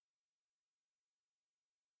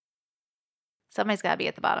Somebody's got to be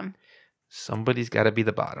at the bottom. Somebody's got to be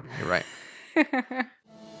the bottom. You're right.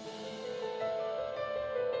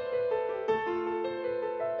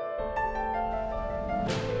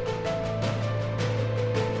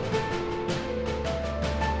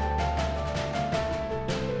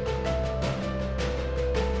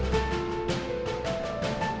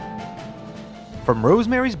 From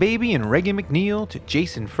Rosemary's Baby and Reagan McNeil to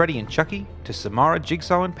Jason, Freddy, and Chucky to Samara,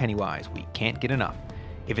 Jigsaw, and Pennywise, we can't get enough.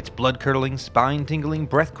 If it's blood-curdling, spine-tingling,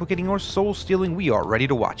 breath-quickening, or soul-stealing, we are ready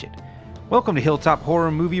to watch it. Welcome to Hilltop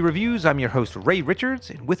Horror Movie Reviews. I'm your host, Ray Richards,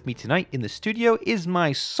 and with me tonight in the studio is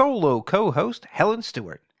my solo co-host, Helen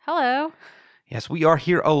Stewart. Hello. Yes, we are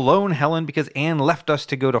here alone, Helen, because Anne left us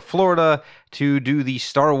to go to Florida to do the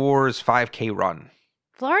Star Wars 5K run.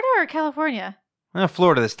 Florida or California?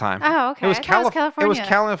 Florida this time. Oh, okay. It was, California. It was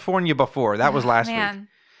California before. That was last man. week.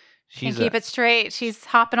 She's keep it straight. She's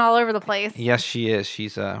hopping all over the place. Yes, she is.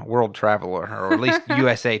 She's a world traveler, or at least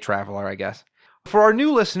USA traveler, I guess. For our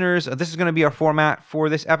new listeners, this is going to be our format for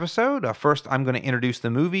this episode. First, I'm going to introduce the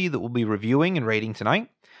movie that we'll be reviewing and rating tonight.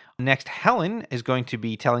 Next, Helen is going to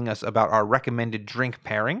be telling us about our recommended drink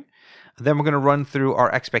pairing. Then we're going to run through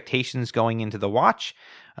our expectations going into the watch.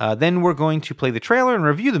 Then we're going to play the trailer and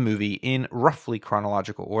review the movie in roughly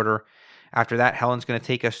chronological order. After that, Helen's going to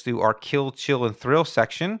take us through our kill, chill, and thrill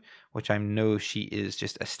section, which I know she is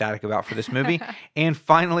just ecstatic about for this movie. And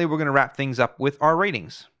finally, we're going to wrap things up with our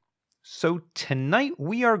ratings. So tonight,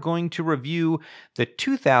 we are going to review the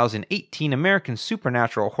 2018 American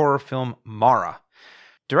supernatural horror film Mara.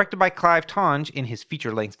 Directed by Clive Tonge in his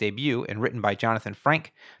feature-length debut and written by Jonathan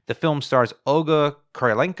Frank, the film stars Olga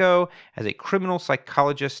Kurylenko as a criminal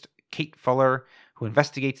psychologist, Kate Fuller, who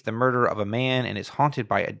investigates the murder of a man and is haunted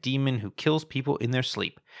by a demon who kills people in their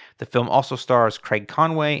sleep. The film also stars Craig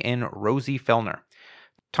Conway and Rosie Fellner.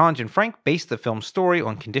 Tonge and Frank based the film's story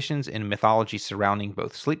on conditions and mythology surrounding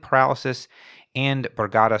both sleep paralysis and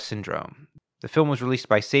Brugada syndrome. The film was released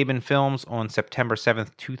by Saban Films on September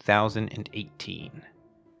 7th, 2018.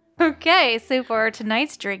 Okay, so for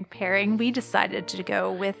tonight's drink pairing, we decided to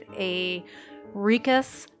go with a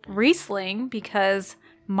Rikas Riesling because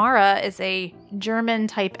Mara is a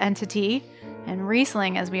German-type entity, and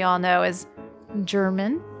Riesling, as we all know, is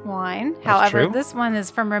German wine. That's However, true. This one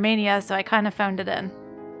is from Romania, so I kind of phoned it in.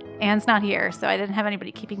 Anne's not here, so I didn't have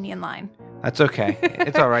anybody keeping me in line. That's okay.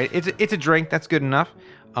 It's all right. It's a drink. That's good enough.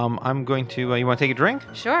 I'm going to... you want to take a drink?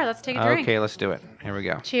 Sure, let's take a drink. Okay, let's do it. Here we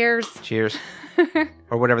go. Cheers. Cheers.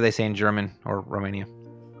 Or whatever they say in German or Romania.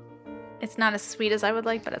 It's not as sweet as I would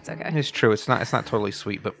like, but it's okay. It's true. It's not totally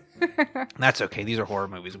sweet, but that's okay. These are horror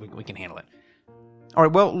movies. We can handle it. All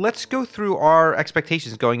right, well, let's go through our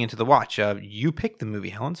expectations going into the watch. You picked the movie,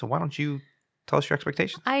 Helen, so why don't you tell us your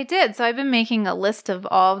expectations? I did. So I've been making a list of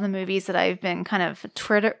all of the movies that I've been kind of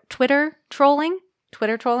Twitter trolling. I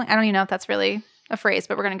don't even know if that's really a phrase,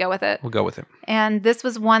 but we're going to go with it. We'll go with it. And this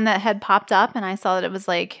was one that had popped up, and I saw that it was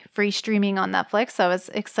like free streaming on Netflix, so I was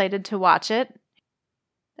excited to watch it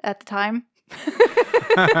at the time.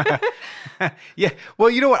 Yeah. Well,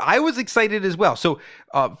 you know what? I was excited as well. So,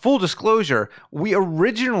 full disclosure, we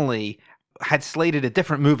originally had slated a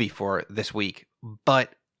different movie for this week,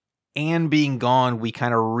 but Anne being gone, we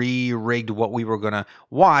kind of re-rigged what we were going to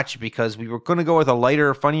watch because we were going to go with a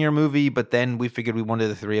lighter, funnier movie, but then we figured we wanted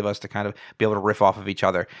the three of us to kind of be able to riff off of each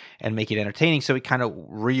other and make it entertaining. So we kind of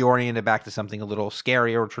reoriented back to something a little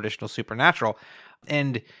scarier or traditional supernatural.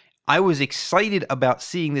 And I was excited about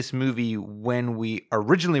seeing this movie when we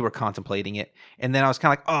originally were contemplating it. And then I was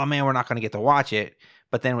kind of like, oh man, we're not going to get to watch it.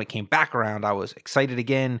 But then when it came back around, I was excited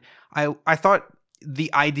again. I thought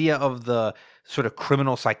the idea of the sort of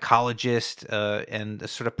criminal psychologist and the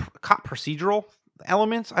sort of cop procedural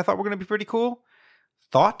elements I thought were going to be pretty cool.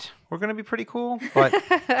 But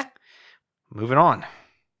moving on.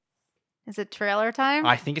 Is it trailer time?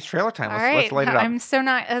 I think it's trailer time. All Let's light it up. I'm so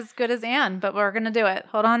not as good as Anne, but we're going to do it.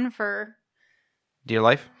 Hold on for... Dear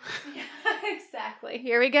life? Yeah, exactly.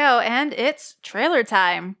 Here we go. And it's trailer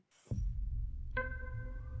time.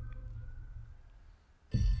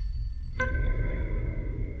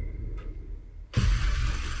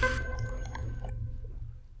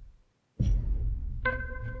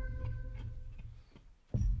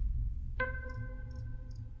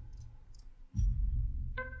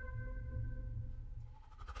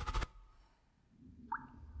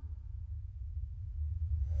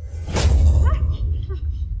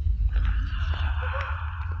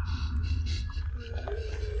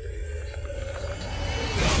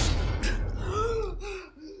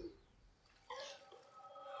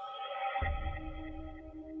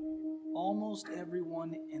 Almost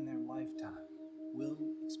everyone in their lifetime will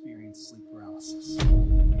experience sleep paralysis.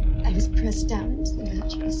 I was pressed down into the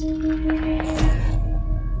mattress.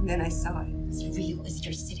 And then I saw it as real as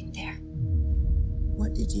you're sitting there.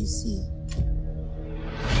 What did you see?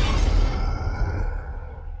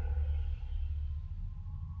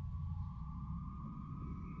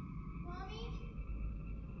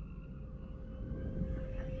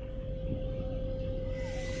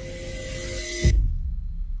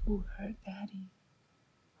 Who hurt Daddy?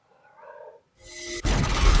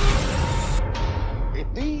 If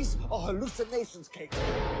these are hallucinations, Kate,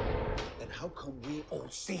 then how come we all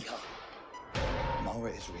see her?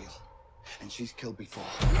 Mara is real, and she's killed before.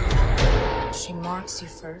 She marks you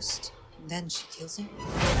first, and then she kills you.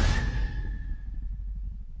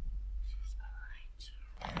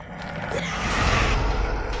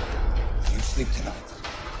 If you sleep tonight,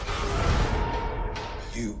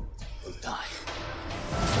 you will die.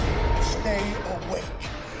 Stay awake.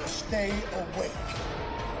 Stay awake.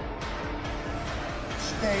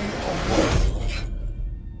 Stay awake.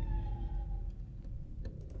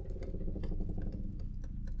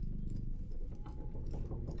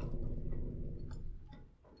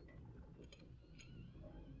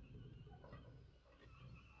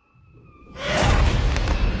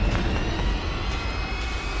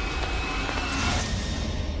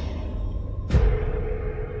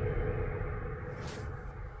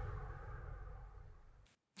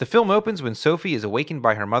 The film opens when Sophie is awakened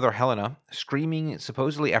by her mother Helena, screaming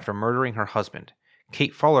supposedly after murdering her husband.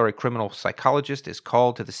 Kate Fuller, a criminal psychologist, is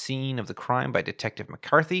called to the scene of the crime by Detective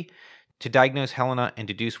McCarthy to diagnose Helena and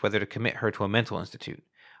deduce whether to commit her to a mental institute.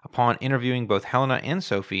 Upon interviewing both Helena and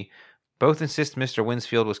Sophie, both insist Mr.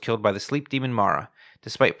 Winsfield was killed by the sleep demon Mara.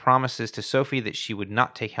 Despite promises to Sophie that she would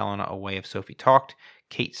not take Helena away if Sophie talked,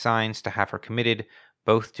 Kate signs to have her committed,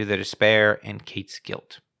 both to their despair and Kate's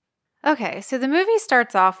guilt. Okay, so the movie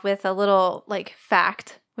starts off with a little,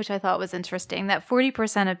 fact, which I thought was interesting, that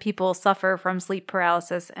 40% of people suffer from sleep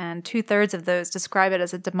paralysis, and 2/3 of those describe it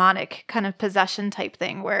as a demonic kind of possession type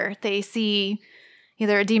thing, where they see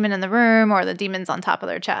either a demon in the room or the demon's on top of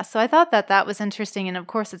their chest. So I thought that was interesting, and of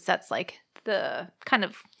course it sets, the kind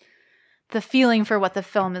of the feeling for what the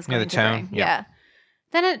film is going the to tone, bring. yeah.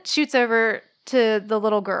 Then it shoots over to the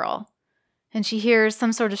little girl. And she hears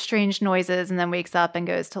some sort of strange noises and then wakes up and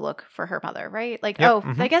goes to look for her mother, right? I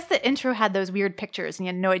guess the intro had those weird pictures and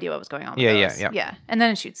you had no idea what was going on with those. Yeah. And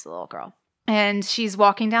then it shoots the little girl. And she's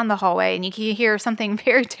walking down the hallway and you can hear something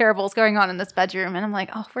very terrible is going on in this bedroom. And I'm like,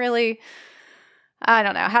 oh, really? I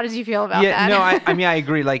don't know. How did you feel about that? Yeah, no, I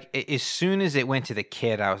agree. As soon as it went to the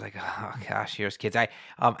kid, I was like, oh gosh, here's kids.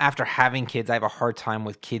 After having kids, I have a hard time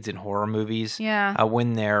with kids in horror movies. Yeah.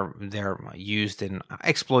 When they're used in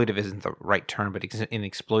exploitive isn't the right term, but in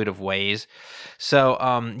exploitive ways. So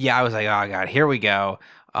I was like, oh god, here we go.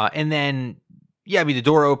 And then the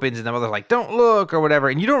door opens and the mother's like, don't look or whatever,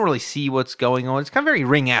 and you don't really see what's going on. It's kind of very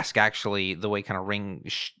Ring-esque, actually, the way kind of Ring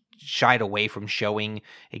shied away from showing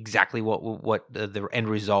exactly what the end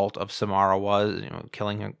result of Samara was,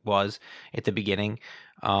 killing her was at the beginning.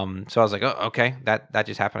 So I was like, oh, okay, that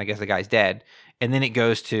just happened. I guess the guy's dead. And then it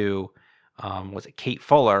goes to, was it Kate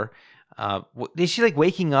Fuller? Is she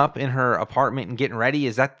waking up in her apartment and getting ready?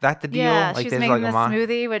 Is that the deal? Yeah, she's making this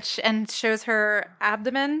smoothie, and shows her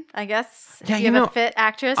abdomen, I guess. Yeah, if you have a fit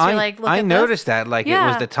actress, you're like, look at this. I noticed that, it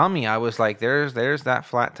was the tummy. I was like, there's that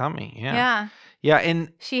flat tummy. Yeah. Yeah. Yeah,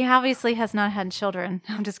 and she obviously has not had children.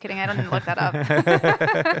 I'm just kidding. I don't even look that up.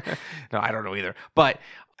 No, I don't know either. But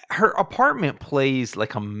her apartment plays a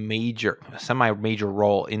semi-major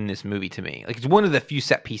role in this movie to me. It's one of the few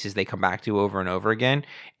set pieces they come back to over and over again.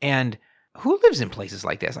 And who lives in places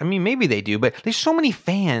like this? I mean, maybe they do, but there's so many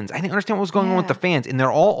fans. I didn't understand what was going on with the fans, and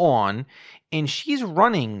they're all on. And she's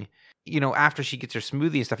running, after she gets her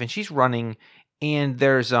smoothie and stuff, and she's running, and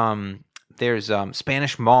there's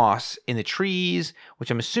Spanish moss in the trees, which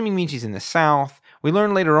I'm assuming means she's in the South. We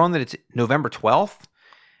learn later on that it's November 12th.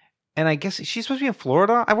 And I guess she's supposed to be in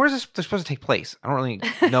Florida. Where's this supposed to take place? I don't really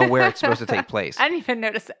know where it's supposed to take place. I didn't even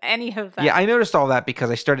notice any of that. Yeah, I noticed all that because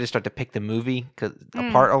I started to pick the movie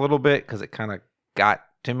apart a little bit because it kind of got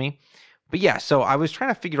to me. But yeah, so I was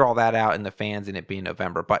trying to figure all that out in the fans and it being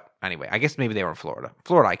November. But anyway, I guess maybe they were in Florida.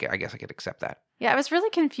 I guess I could accept that. Yeah, I was really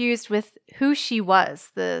confused with who she was,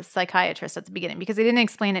 the psychiatrist at the beginning, because they didn't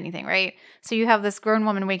explain anything, right? So you have this grown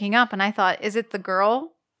woman waking up, and I thought, is it the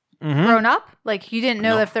girl grown up? You didn't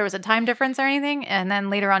know if there was a time difference or anything, and then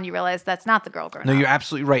later on you realize that's not the girl grown up. No, you're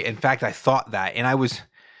absolutely right. In fact, I thought that, and I was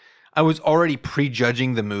already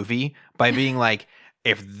prejudging the movie by being like,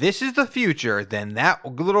 if this is the future, then that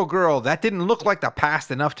little girl, that didn't look like the past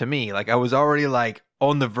enough to me. I was already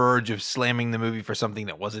on the verge of slamming the movie for something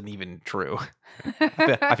that wasn't even true.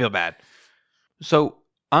 I feel bad. So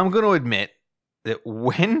I'm going to admit that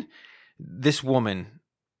when this woman,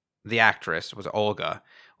 the actress, was Olga,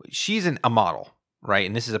 she's a model, right?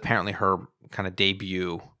 And this is apparently her kind of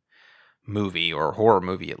debut movie, or horror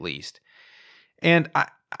movie at least. And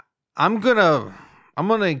I'm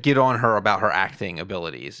gonna get on her about her acting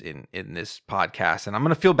abilities in this podcast, and I'm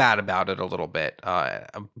gonna feel bad about it a little bit.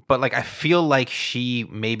 But like, I feel like she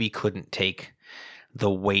maybe couldn't take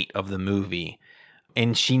the weight of the movie.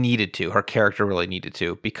 And she needed to. Her character really needed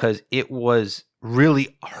to, because it was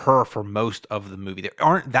really her for most of the movie. There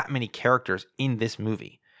aren't that many characters in this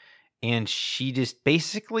movie. And she just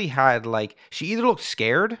basically had, like, she either looked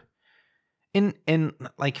scared and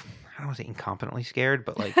like, I don't want to say incompetently scared,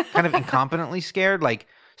 but like kind of incompetently scared, like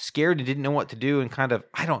scared and didn't know what to do, and kind of,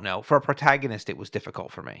 I don't know. For a protagonist, it was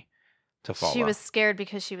difficult for me to follow. She was scared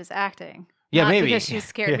because she was acting. Yeah, not maybe. Because she was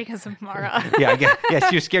scared because of Mara. Yeah, I guess. Yeah,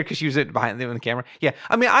 she was scared because she was behind the camera. Yeah,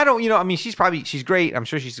 I mean, I don't, she's great. I'm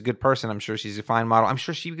sure she's a good person. I'm sure she's a fine model. I'm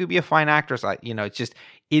sure she could be a fine actress. It's just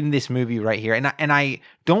in this movie right here, and I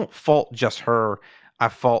don't fault just her. I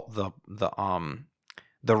fault the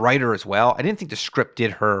writer as well. I didn't think the script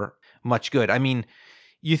did her much good. I mean,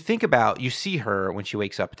 you see her when she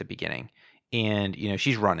wakes up at the beginning, and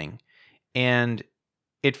she's running, and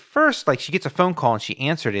at first, like, she gets a phone call and she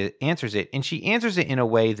answers it, and she answers it in a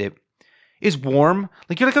way that is warm.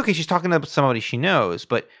 Like, you're like, okay, she's talking to somebody she knows,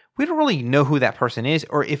 but we don't really know who that person is,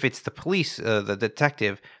 or if it's the police, the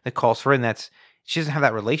detective that calls her in. She doesn't have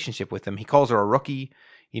that relationship with them. He calls her a rookie.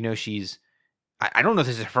 I don't know if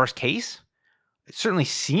this is her first case. It certainly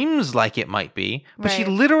seems like it might be, but she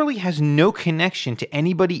literally has no connection to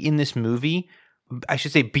anybody in this movie. I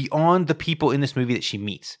should say, beyond the people in this movie that she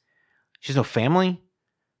meets. She has no family,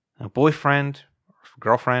 a boyfriend,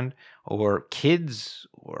 girlfriend, or kids,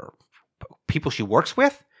 or people she works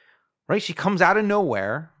with, right? She comes out of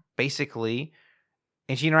nowhere, basically,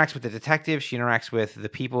 and she interacts with the detective. She interacts with the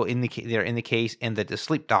people that are in the case, and the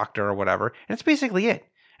sleep doctor or whatever. And that's basically it.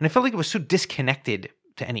 And I felt like it was so disconnected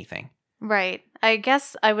to anything. Right. I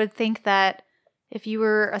guess I would think that if you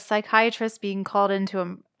were a psychiatrist being called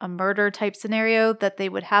into a murder type scenario, that they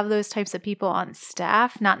would have those types of people on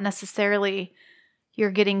staff, not necessarily you're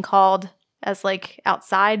getting called as like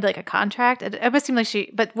outside, like a contract. It must seem like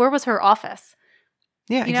but where was her office?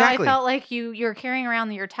 Yeah, exactly. I felt like you're carrying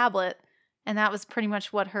around your tablet, and that was pretty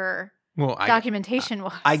much what her documentation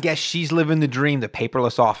was. I guess she's living the dream, the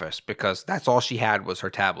paperless office, because that's all she had was her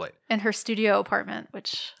tablet. And her studio apartment,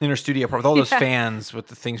 in her studio apartment, with all those fans with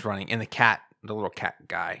the things running, and the cat, the little cat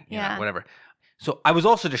guy, whatever. So I was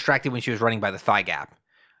also distracted when she was running by the thigh gap.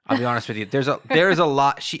 I'll be honest with you. There is a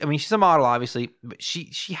lot. She's a model, obviously, but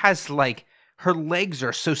she has, like, her legs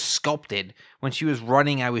are so sculpted. When she was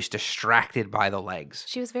running, I was distracted by the legs.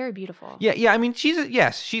 She was very beautiful. Yeah. I mean, she's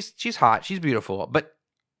hot. She's beautiful, but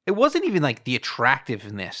it wasn't even like the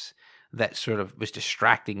attractiveness that sort of was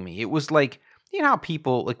distracting me. It was like, how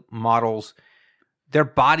people, like models, their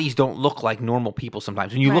bodies don't look like normal people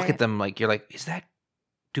sometimes. When you look at them, like, you're like,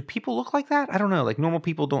 do people look like that? I don't know. Like, normal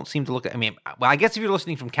people don't seem to look. I guess if you're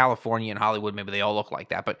listening from California and Hollywood, maybe they all look like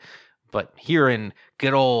that. But here in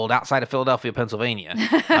good old outside of Philadelphia, Pennsylvania,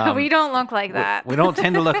 we don't look like that. We don't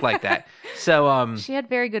tend to look like that. So she had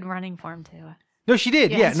very good running form too. No, she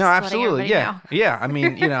did. Yeah, no, absolutely. Yeah, know. Yeah. I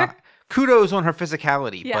mean, kudos on her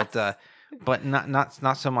physicality, yes. but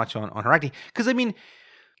not so much on her acting. Because I mean,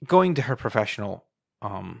 going to her professionalism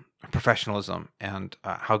and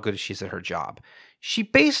how good she is at her job. She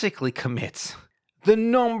basically commits the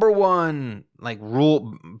number one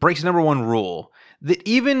breaks number one rule that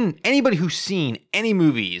even anybody who's seen any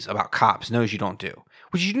movies about cops knows you don't do,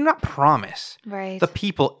 which you do not promise the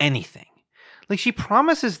people anything. Like, she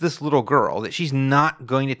promises this little girl that she's not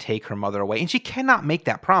going to take her mother away, and she cannot make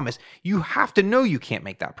that promise. You have to know you can't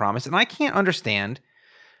make that promise, and I can't understand.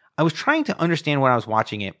 I was trying to understand when I was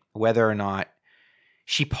watching it whether or not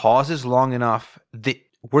she pauses long enough that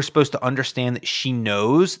we're supposed to understand that she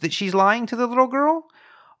knows that she's lying to the little girl,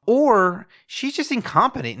 or she's just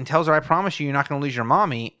incompetent and tells her, I promise you're not going to lose your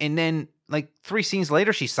mommy. And then, like, 3 scenes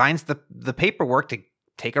later, she signs the paperwork to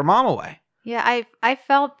take her mom away. Yeah, I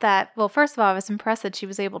felt that, well, first of all, I was impressed that she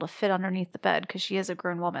was able to fit underneath the bed because she is a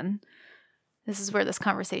grown woman. This is where this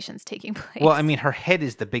conversation's taking place. Well, I mean, her head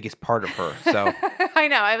is the biggest part of her, so. I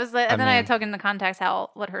know. I had taken into context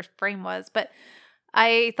what her frame was, but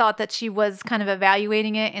I thought that she was kind of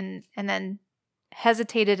evaluating it and then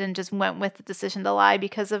hesitated and just went with the decision to lie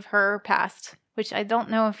because of her past, which I don't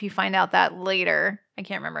know if you find out that later. I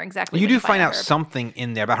can't remember exactly. You do find out something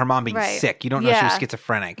in there about her mom being sick. You don't know she was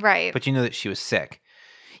schizophrenic. Right. But you know that she was sick.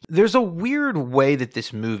 There's a weird way that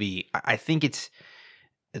this movie, I think it's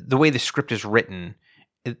the way the script is written,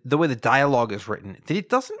 the way the dialogue is written, that it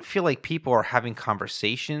doesn't feel like people are having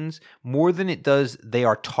conversations more than it does they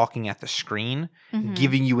are talking at the screen,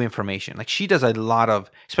 giving you information. Like she does a lot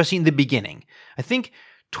of, especially in the beginning. I think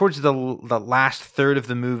towards the last third of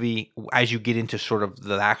the movie, as you get into sort of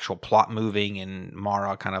the actual plot moving and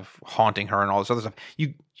Mara kind of haunting her and all this other stuff,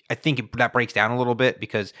 I think that breaks down a little bit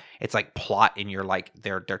because it's like plot and you're like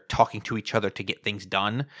they're talking to each other to get things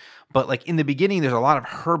done. But like in the beginning, there's a lot of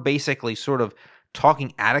her basically sort of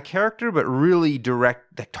talking at a character, but really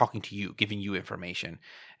direct, like talking to you, giving you information.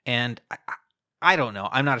 And I don't know.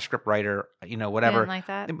 I'm not a script writer, whatever. I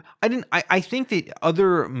didn't like that. I think that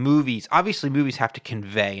other movies, obviously movies have to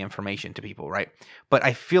convey information to people, right? But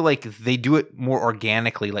I feel like they do it more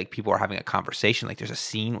organically, like people are having a conversation, like there's a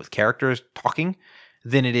scene with characters talking,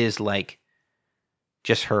 than it is like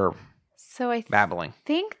just her babbling.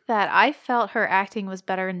 Think that I felt her acting was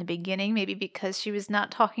better in the beginning, maybe because she was not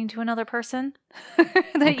talking to another person.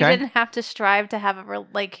 That you didn't have to strive to have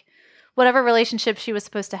whatever relationship she was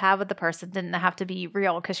supposed to have with the person didn't have to be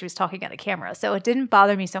real because she was talking at a camera. So it didn't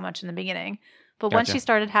bother me so much in the beginning. But once she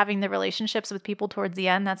started having the relationships with people towards the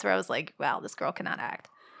end, that's where I was like, wow, this girl cannot act.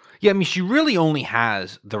 Yeah, I mean, she really only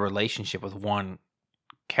has the relationship with one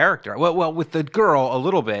character. Well, with the girl a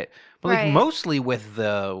little bit, but like mostly with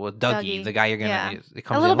Dougie, the guy you're gonna it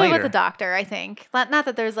comes a little in bit later. with the doctor, I think. Not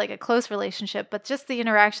that there's like a close relationship, but just the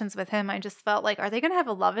interactions with him. I just felt like, are they gonna have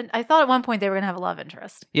a love? I thought at one point they were gonna have a love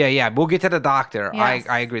interest. Yeah, we'll get to the doctor. Yes,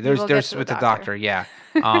 I agree. There's with the doctor. Yeah,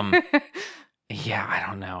 yeah. I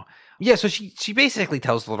don't know. Yeah, so she basically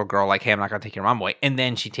tells the little girl like, "Hey, I'm not gonna take your mom away," and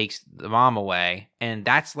then she takes the mom away, and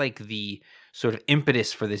that's like the sort of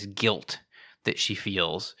impetus for this guilt that she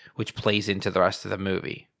feels, which plays into the rest of the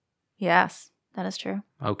movie. Yes, that is true.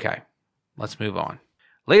 Okay, let's move on.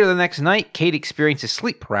 Later the next night, Kate experiences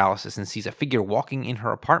sleep paralysis and sees a figure walking in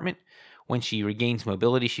her apartment. When she regains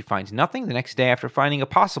mobility, she finds nothing. The next day, after finding a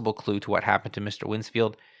possible clue to what happened to Mr.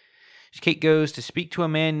 Winsfield, Kate goes to speak to a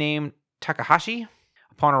man named Takahashi.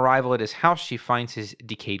 Upon arrival at his house, she finds his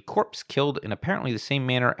decayed corpse, killed in apparently the same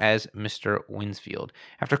manner as Mr. Winsfield.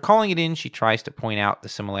 After calling it in, she tries to point out the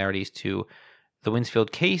similarities to the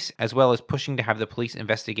Winsfield case, as well as pushing to have the police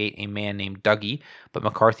investigate a man named Dougie, but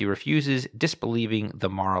McCarthy refuses, disbelieving the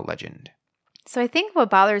Mara legend. So I think what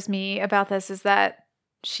bothers me about this is that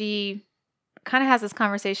she kind of has this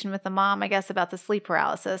conversation with the mom, I guess, about the sleep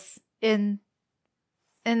paralysis in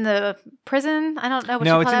the prison. I don't know what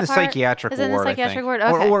you call that part. No, it's in the psychiatric ward. Is it in the psychiatric ward?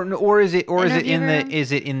 Okay. Or is it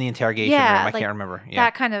in the interrogation room? I can't remember. Yeah,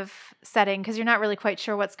 that kind of setting, because you're not really quite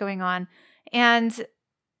sure what's going on. And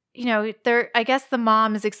I guess the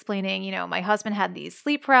mom is explaining, my husband had these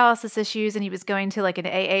sleep paralysis issues and he was going to like an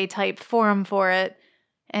AA type forum for it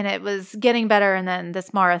and it was getting better. And then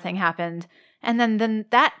this Mara thing happened. And then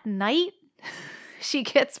that night she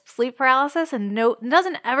gets sleep paralysis and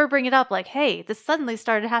doesn't ever bring it up like, hey, this suddenly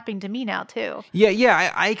started happening to me now too.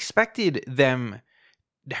 Yeah. I expected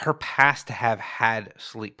her past to have had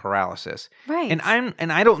sleep paralysis. Right. And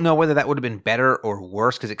I don't know whether that would have been better or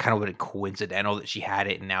worse because it kind of would have been coincidental that she had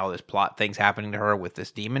it and now this plot thing's happening to her with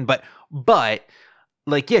this demon. But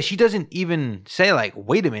like, yeah, she doesn't even say like,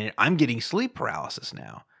 wait a minute, I'm getting sleep paralysis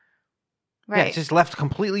now. Right. Yeah, it's just left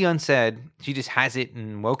completely unsaid. She just has it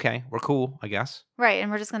and okay, we're cool, I guess. Right,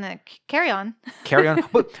 and we're just going to carry on.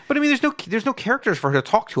 But I mean, there's no characters for her to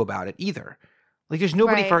talk to about it either. Like, there's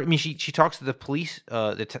nobody for... I mean, she talks to the police,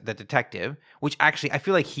 the detective, which actually, I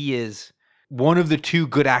feel like he is one of the two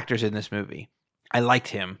good actors in this movie. I liked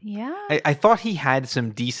him. Yeah. I thought he had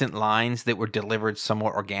some decent lines that were delivered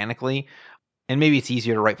somewhat organically. And maybe it's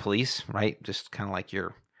easier to write police, right? Just kind of like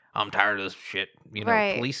I'm tired of this shit,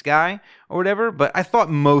 police guy or whatever. But I thought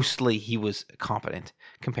mostly he was competent,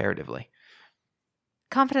 comparatively.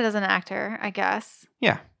 Competent as an actor, I guess.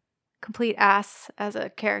 Yeah. Complete ass as a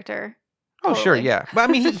character. Oh, totally. Sure, yeah. But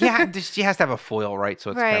I mean, she has to have a foil, right?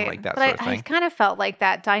 So it's kind of like that sort of thing. I kind of felt like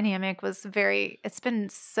that dynamic was it's been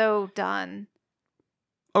so done.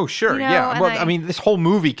 Oh, sure, yeah. Well, I mean, this whole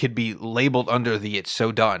movie could be labeled under the it's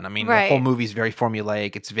so done. I mean, the whole movie is very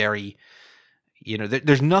formulaic. It's very,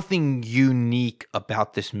 there's nothing unique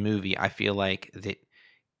about this movie, I feel like, that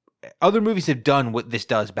other movies have done what this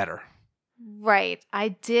does better. Right. I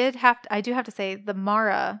do have to say the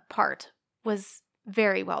Mara part was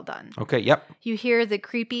very well done. Okay, yep. You hear the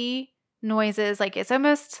creepy noises, like it's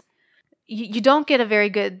almost you don't get a very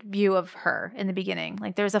good view of her in the beginning.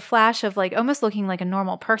 Like there's a flash of like almost looking like a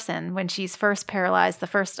normal person when she's first paralyzed the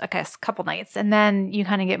first, I guess, couple nights. And then you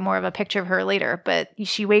kind of get more of a picture of her later. But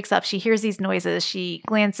she wakes up, she hears these noises, she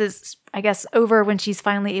glances, I guess, over when she's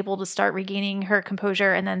finally able to start regaining her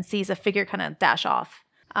composure and then sees a figure kind of dash off.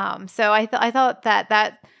 So I thought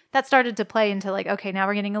that started to play into like, okay, now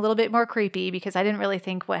we're getting a little bit more creepy because I didn't really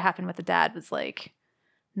think what happened with the dad was like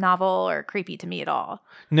novel or creepy to me at all.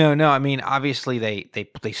 No. I mean, obviously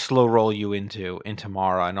they slow roll you into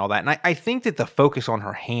Mara and all that. And I think that the focus on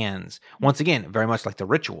her hands, once again, very much like The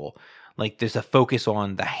Ritual, like there's a focus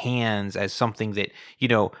on the hands as something that,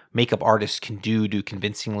 makeup artists can do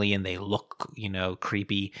convincingly, and they look,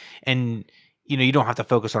 creepy. And, you don't have to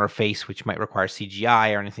focus on her face, which might require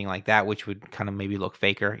CGI or anything like that, which would kind of maybe look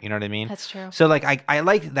faker. You know what I mean? That's true. So like I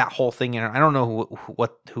like that whole thing. And I don't know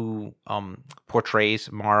who portrays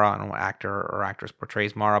Mara. I don't know what actor or actress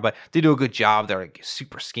portrays Mara, but they do a good job. They're like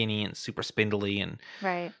super skinny and super spindly and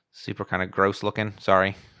right. super kind of gross looking.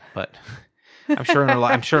 Sorry, but I'm sure in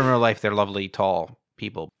real life they're lovely, tall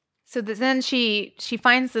people. So then she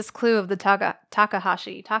finds this clue of the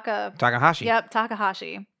Takahashi. Yep,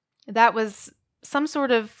 Takahashi. That was some sort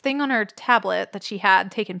of thing on her tablet that she had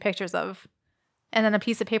taken pictures of, and then a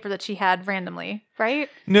piece of paper that she had randomly, right?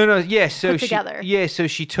 No, yeah. So put together. So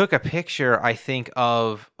she took a picture, I think,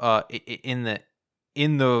 of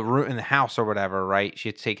in the house or whatever, right? She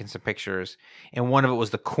had taken some pictures, and one of it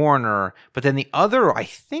was the coroner, but then the other, I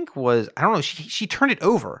think, was, I don't know, she turned it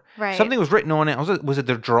over. Right. Something was written on it. Was it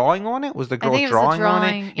the drawing on it? Was the girl drawing on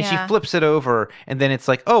it? And she flips it over, and then it's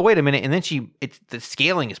like, oh, wait a minute, and then the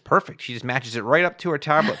scaling is perfect. She just matches it right up to her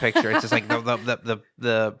tablet picture. It's just like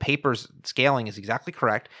the paper's scaling is exactly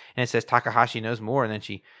correct, and it says Takahashi knows more, and then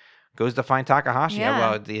she goes to find Takahashi. Yeah.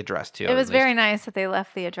 Well, the address too. It was very nice that they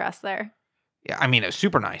left the address there. Yeah, I mean, it was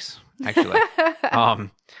super nice, actually. I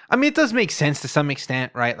mean, it does make sense to some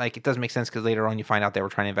extent, right? Like, it does make sense because later on you find out they were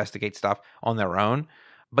trying to investigate stuff on their own.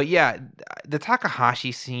 But yeah, the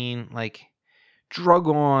Takahashi scene, like, I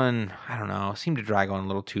don't know, seemed to drag on a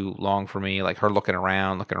little too long for me. Like, her looking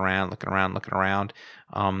around.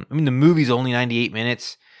 I mean, the movie's only 98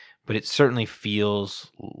 minutes, but it certainly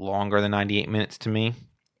feels longer than 98 minutes to me.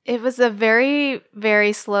 It was a very,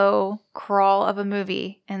 very slow crawl of a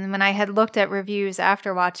movie. And when I had looked at reviews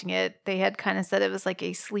after watching it, they had kind of said it was like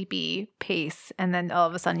a sleepy pace. And then all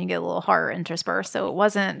of a sudden you get a little horror interspersed. So it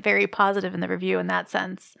wasn't very positive in the review in that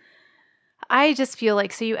sense. I just feel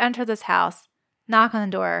like, so you enter this house, knock on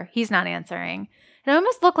the door, he's not answering. It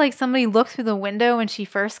almost looked like somebody looked through the window when she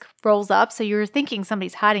first rolls up. So you're thinking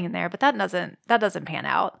somebody's hiding in there, but that doesn't pan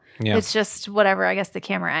out. Yeah. It's just whatever, I guess, the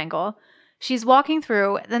camera angle. She's walking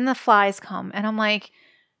through, then the flies come, and I'm like,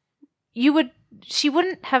 she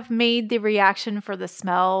wouldn't have made the reaction for the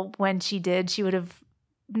smell when she did. She would have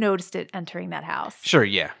noticed it entering that house. Sure,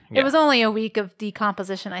 yeah. It was only a week of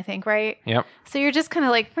decomposition, I think, right? Yep. So you're just kind of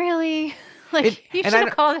like, really? Like, you should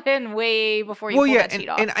have called it in way before you pulled that sheet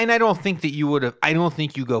off. And I don't think that you would have, I don't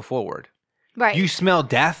think you go forward. Right. You smell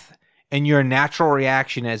death. And your natural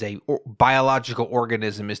reaction as a biological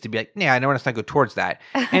organism is to be like, yeah, I know let's not go towards that.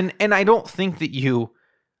 and I don't think that you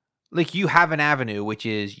have an avenue, which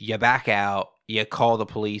is you back out, you call the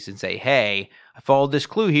police and say, hey, I followed this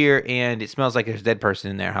clue here and it smells like there's a dead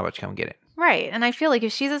person in there. How about you come get it? Right. And I feel like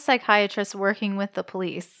if she's a psychiatrist working with the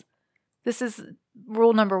police, this is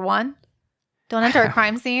rule number 1. Don't enter a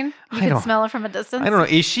crime scene. You can smell it from a distance. I don't know.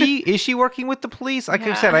 Is she working with the police? Like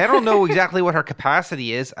I said, I don't know exactly what her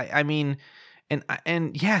capacity is. I mean,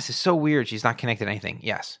 and yes, it's so weird. She's not connected to anything.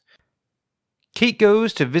 Yes. Kate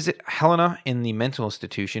goes to visit Helena in the mental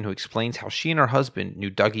institution, who explains how she and her husband knew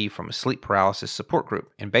Dougie from a sleep paralysis support group,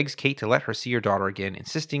 and begs Kate to let her see her daughter again,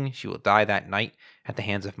 insisting she will die that night at the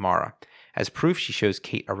hands of Mara. As proof, she shows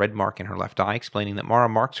Kate a red mark in her left eye, explaining that Mara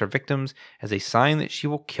marks her victims as a sign that she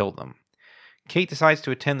will kill them. Kate decides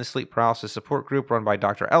to attend the sleep paralysis support group run by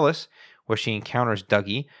Dr. Ellis, where she encounters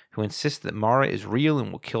Dougie, who insists that Mara is real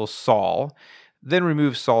and will kill Saul, then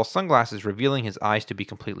removes Saul's sunglasses, revealing his eyes to be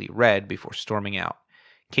completely red before storming out.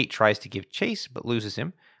 Kate tries to give chase, but loses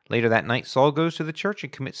him. Later that night, Saul goes to the church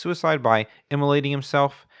and commits suicide by immolating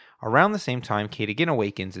himself. Around the same time, Kate again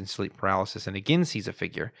awakens in sleep paralysis and again sees a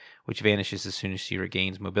figure, which vanishes as soon as she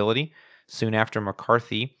regains mobility. Soon after,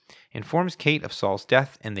 McCarthy informs Kate of Saul's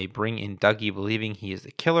death, and they bring in Dougie, believing he is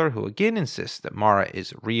the killer, who again insists that Mara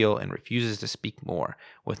is real and refuses to speak more.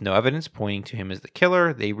 With no evidence pointing to him as the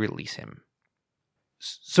killer, they release him.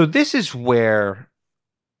 So this is where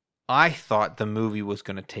I thought the movie was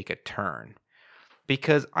going to take a turn,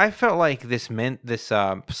 because I felt like this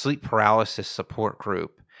sleep paralysis support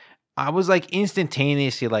group, I was like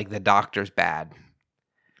instantaneously like, the doctor's bad.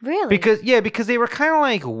 Really? Because they were kind of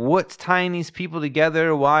like, what's tying these people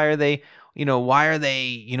together? Why are they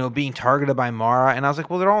being targeted by Mara? And I was like,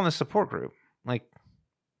 well, they're all in the support group. Like,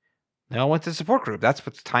 they all went to the support group. That's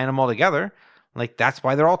what's tying them all together. Like, that's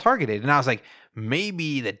why they're all targeted. And I was like,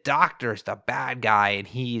 maybe the doctor's the bad guy and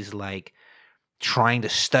he's like trying to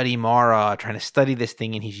study Mara, trying to study this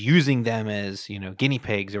thing, and he's using them as, guinea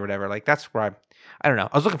pigs or whatever. Like, that's where I don't know.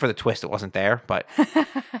 I was looking for the twist. It wasn't there, but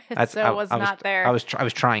It was not there. I was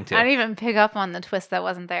trying to. I didn't even pick up on the twist that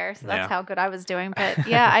wasn't there. So that's how good I was doing. But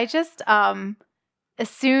yeah, I just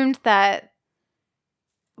assumed that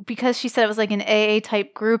because she said it was like an AA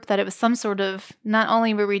type group, that it was some sort of, not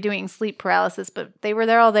only were we doing sleep paralysis, but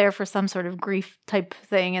they're all there for some sort of grief type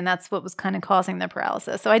thing. And that's what was kind of causing the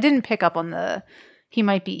paralysis. So I didn't pick up on he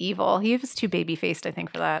might be evil. He was too baby faced, I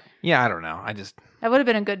think, for that. Yeah, I don't know. That would have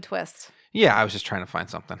been a good twist. Yeah, I was just trying to find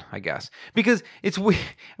something, I guess. Because it's weird.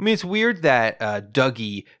 I mean, it's weird that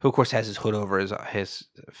Dougie, who of course has his hood over his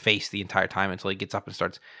face the entire time until he gets up and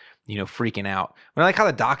starts, freaking out. But I like how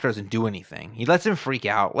the doctor doesn't do anything. He lets him freak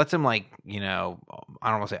out, lets him I don't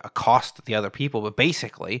want to say accost the other people, but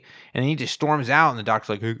basically, and then he just storms out and the doctor's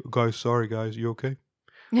like, hey, guys, sorry, guys, you okay?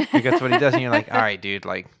 Like, that's what he does. And you're like, all right, dude,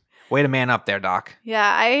 like, way to man up there, doc. Yeah,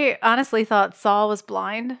 I honestly thought Saul was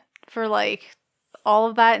blind for all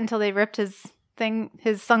of that until they ripped his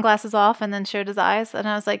sunglasses off and then showed his eyes. And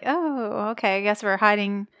I was like, oh, okay, I guess we're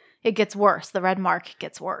hiding. It gets worse. The red mark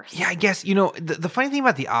gets worse. Yeah, I guess, the funny thing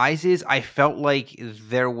about the eyes is I felt like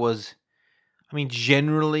there was,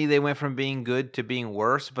 generally they went from being good to being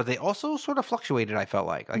worse, but they also sort of fluctuated, I felt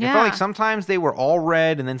like. I felt like sometimes they were all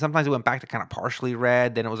red and then sometimes it went back to kind of partially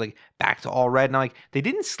red. Then it was like back to all red. And they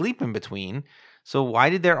didn't sleep in between. So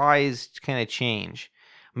why did their eyes kind of change?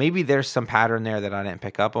 Maybe there's some pattern there that I didn't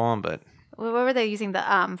pick up on, but... What were they using? The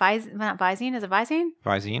not Visine? Is it Visine?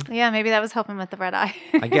 Visine. Yeah, maybe that was helping with the red eye.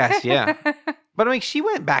 I guess, yeah. But she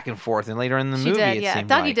went back and forth, and later in the movie, did, it seemed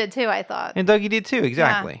Dougie did too, I thought. And Dougie did too,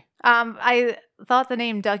 exactly. Yeah. I thought the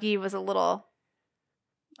name Dougie was a little...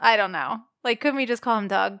 I don't know. Couldn't we just call him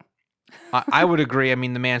Doug? I would agree. The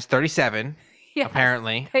man's 37, yes,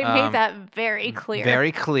 apparently. They made that very clear.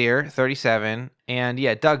 Very clear, 37. And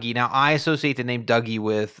yeah, Dougie. Now, I associate the name Dougie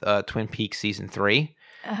with Twin Peaks Season 3.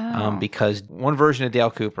 Oh. Because one version of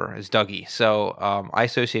Dale Cooper is Dougie. So I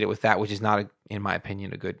associate it with that, which is not, in my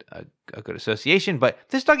opinion, a good association. But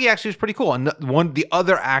this Dougie actually was pretty cool. And the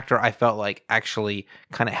other actor I felt like actually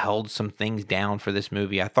kind of held some things down for this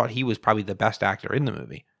movie. I thought he was probably the best actor in the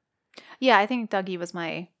movie. Yeah, I think Dougie was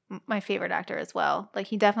my favorite actor as well.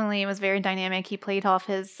 He definitely was very dynamic. He played off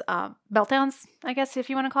his meltdowns, I guess, if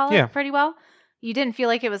you want to call it, pretty well. You didn't feel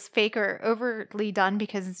like it was fake or overly done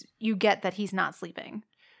because you get that he's not sleeping.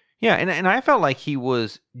 Yeah, and I felt like he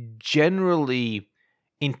was generally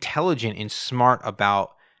intelligent and smart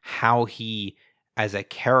about how he, as a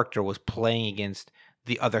character, was playing against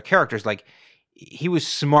the other characters. He was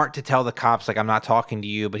smart to tell the cops, I'm not talking to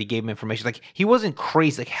you, but he gave him information. He wasn't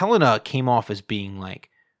crazy. Helena came off as being,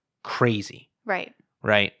 crazy. Right.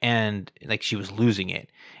 Right? And, she was losing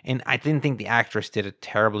it. And I didn't think the actress did a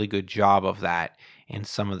terribly good job of that in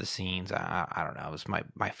some of the scenes. I don't know. It was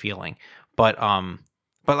my feeling. But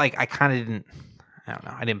I kind of didn't, I don't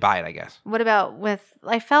know. I didn't buy it, I guess. What about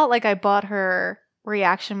I felt like I bought her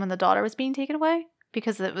reaction when the daughter was being taken away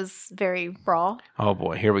because it was very raw. Oh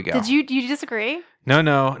boy, here we go. Do you disagree?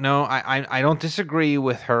 No. I don't disagree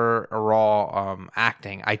with her raw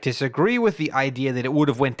acting. I disagree with the idea that it would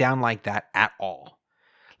have went down like that at all.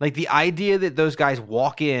 The idea that those guys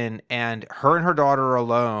walk in and her daughter are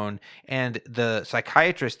alone and the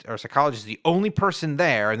psychiatrist or psychologist is the only person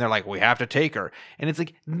there and they're like, we have to take her. And it's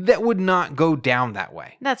that would not go down that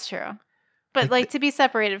way. That's true. But to be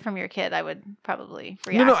separated from your kid, I would probably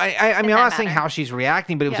react. No, I'm not saying how she's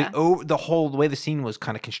reacting, but it was the way the scene was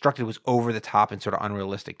kind of constructed was over the top and sort of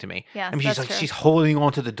unrealistic to me. Yeah, she's holding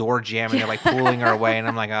onto the door jamb and they're pulling her away, and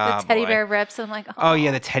I'm like, oh, the teddy bear rips. And I'm like, oh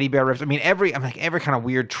yeah, the teddy bear rips. Every kind of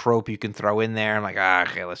weird trope you can throw in there. I'm like,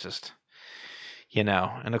 okay, let's just,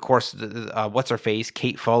 And of course, what's her face?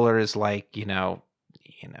 Kate Fuller is trying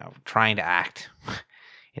to act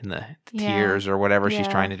in the tears or whatever she's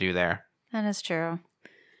trying to do there. That is true.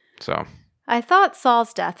 So I thought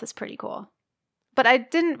Saul's death was pretty cool, but I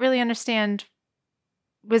didn't really understand.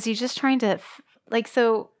 Was he just trying to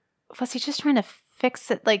was he just trying to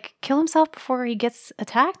fix it, kill himself before he gets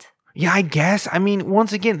attacked? Yeah, I guess.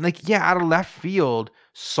 Once again, out of left field,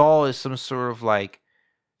 Saul is some sort of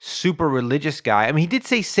super religious guy. he did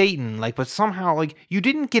say Satan, but somehow you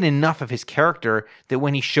didn't get enough of his character that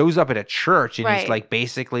when he shows up at a church and he's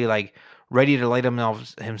basically ready to light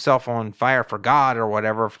himself on fire for God or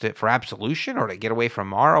whatever, for absolution or to get away from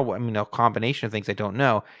Mara. A combination of things I don't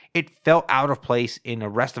know. It felt out of place in the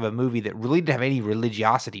rest of a movie that really didn't have any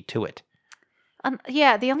religiosity to it.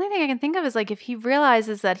 Yeah, the only thing I can think of is like if he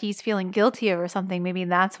realizes that he's feeling guilty over something, maybe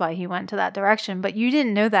that's why he went to that direction. But you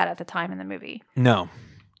didn't know that at the time in the movie. No.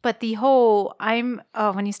 But the whole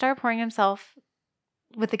when he started pouring himself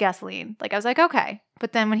with the gasoline, like I was like, okay.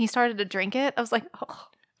 But then when he started to drink it, I was like, oh.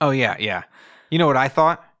 Oh, yeah, yeah. You know what I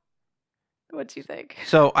thought? What'd you think?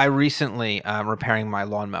 So I recently repairing my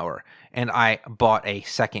lawnmower, and I bought a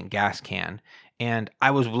second gas can. And I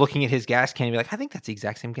was looking at his gas can and be like, I think that's the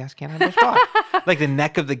exact same gas can I just bought. Like the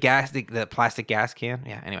neck of the the plastic gas can.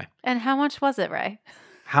 Yeah, anyway. And how much was it, Ray?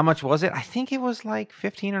 How much was it? I think it was like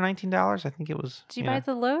 $15 or $19. I think it was. Did you buy it at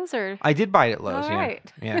the Lowe's or? I did buy it at Lowe's, All yeah.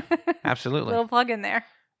 right. Yeah, absolutely. Little plug in there.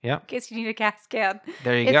 Yep. In case you need a gas can.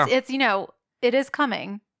 There you go. It's it is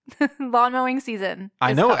coming. Lawn mowing season.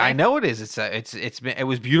 I know it is. It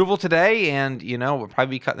was beautiful today, and we'll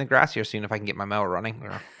probably be cutting the grass here soon if I can get my mower running.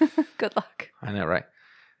 Good luck. I know, right?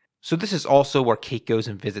 So this is also where Kate goes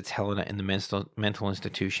and visits Helena in the mental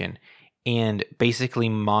institution, and basically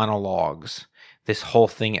monologues this whole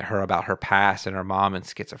thing at her about her past and her mom and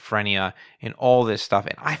schizophrenia and all this stuff.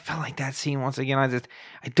 And I felt like that scene, once again,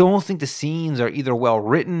 I don't think the scenes are either well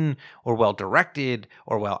written or well directed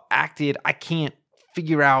or well acted. I can't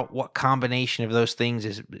figure out what combination of those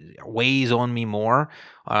things weighs on me more.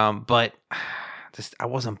 But I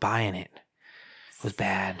wasn't buying it. It was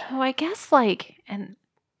bad. Oh, I guess and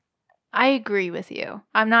I agree with you.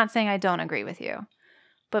 I'm not saying I don't agree with you.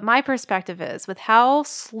 But my perspective is, with how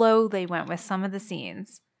slow they went with some of the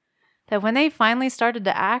scenes, that when they finally started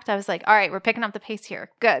to act, I was like, all right, we're picking up the pace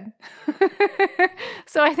here. Good.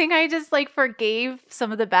 So I think I just forgave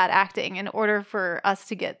some of the bad acting in order for us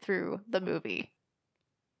to get through the movie.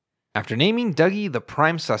 After naming Dougie the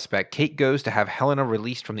prime suspect, Kate goes to have Helena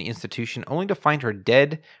released from the institution, only to find her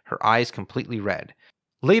dead, her eyes completely red.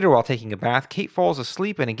 Later, while taking a bath, Kate falls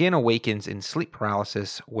asleep and again awakens in sleep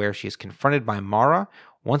paralysis, where she is confronted by Mara.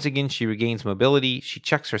 Once again, she regains mobility. She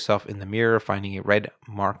checks herself in the mirror, finding a red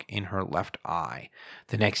mark in her left eye.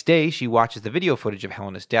 The next day, she watches the video footage of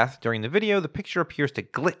Helena's death. During the video, the picture appears to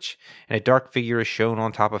glitch, and a dark figure is shown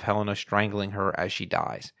on top of Helena, strangling her as she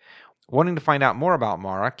dies. Wanting to find out more about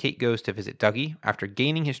Mara, Kate goes to visit Dougie. After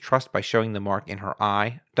gaining his trust by showing the mark in her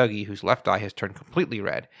eye, Dougie, whose left eye has turned completely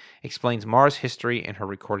red, explains Mara's history and her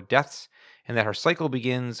recorded deaths, and that her cycle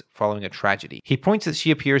begins following a tragedy. He points that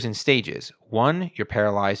she appears in stages. 1, you're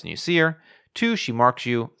paralyzed and you see her. 2, she marks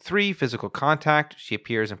you. 3, physical contact. She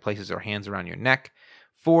appears and places her hands around your neck.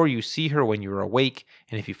 4, you see her when you are awake,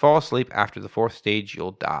 and if you fall asleep after the 4th stage,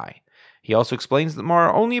 you'll die. He also explains that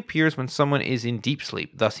Mara only appears when someone is in deep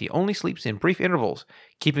sleep, thus he only sleeps in brief intervals,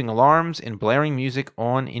 keeping alarms and blaring music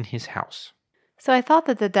on in his house. So I thought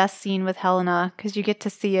that the death scene with Helena, because you get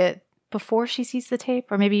to see it before she sees the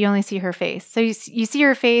tape, or maybe you only see her face. So you see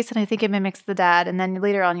her face, and I think it mimics the dad, and then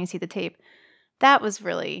later on you see the tape. That was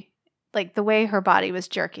really, the way her body was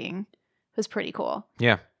jerking was pretty cool.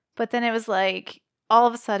 Yeah. But then it was all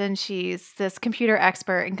of a sudden she's this computer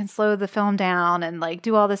expert and can slow the film down and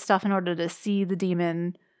do all this stuff in order to see the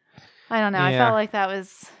demon. I don't know. Yeah. I felt like that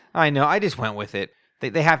was... I know. I just went with it.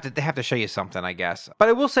 They have to show you something, I guess. But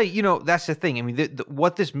I will say, that's the thing. I mean,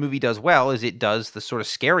 what this movie does well is it does the sort of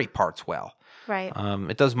scary parts well. Right.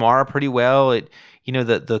 It does Mara pretty well. It,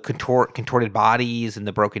 the contorted bodies and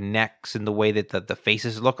the broken necks and the way that the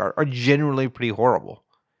faces look are generally pretty horrible.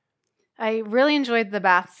 I really enjoyed the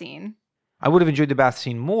bath scene. I would have enjoyed the bath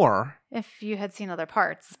scene more if you had seen other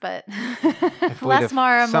parts, but less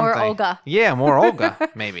Mara, more Olga. Yeah, more Olga,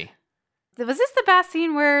 maybe. Was this the bath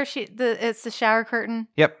scene where it's the shower curtain?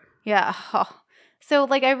 Yep. Yeah. Oh. So,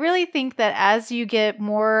 I really think that as you get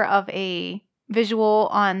more of a visual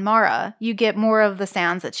on Mara, you get more of the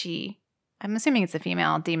sounds that I'm assuming it's a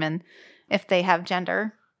female demon, if they have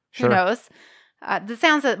gender. Sure. Who knows? The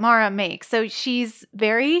sounds that Mara makes. So she's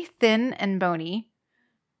very thin and bony,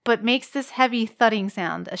 but makes this heavy thudding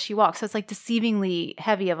sound as she walks. So it's deceivingly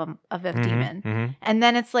heavy of a demon. Mm-hmm. And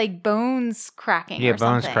then it's bones cracking or something.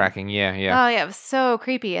 Yeah, bones cracking. Yeah, yeah. Oh, yeah. It was so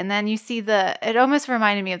creepy. And then you see it almost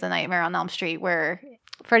reminded me of the Nightmare on Elm Street where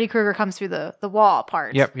Freddy Krueger comes through the wall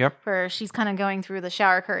part. Yep. Where she's kind of going through the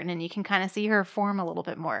shower curtain and you can kind of see her form a little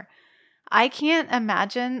bit more. I can't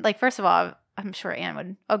imagine, first of all, I'm sure Anne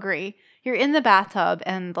would agree. You're in the bathtub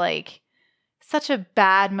and such a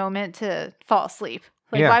bad moment to fall asleep.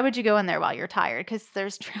 Why would you go in there while you're tired? Because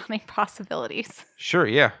there's drowning possibilities. Sure,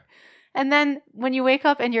 yeah. And then when you wake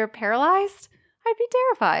up and you're paralyzed, I'd be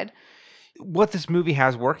terrified. what this movie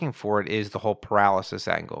has working for it is the whole paralysis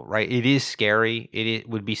angle, right? It is scary. It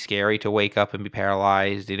would be scary to wake up and be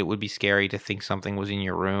paralyzed. It would be scary to think something was in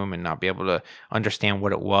your room and not be able to understand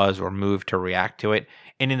what it was or move to react to it.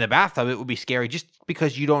 And in the bathtub, it would be scary just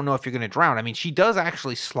because you don't know if you're going to drown. I mean, she does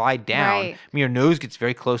actually slide down. Right. I mean, her nose gets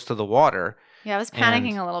very close to the water. Yeah, I was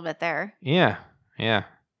panicking a little bit there. Yeah.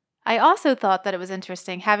 I also thought that it was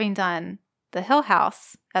interesting, having done The Hill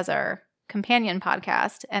House as our companion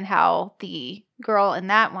podcast and how the girl in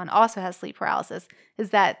that one also has sleep paralysis,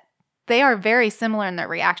 is that they are very similar in their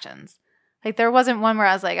reactions. Like, there wasn't one where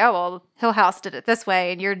I was like, oh, well, Hill House did it this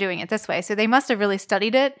way and you're doing it this way. So they must have really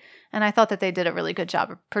studied it. And I thought that they did a really good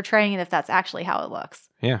job of portraying it if that's actually how it looks.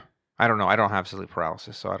 Yeah. I don't know. I don't have sleep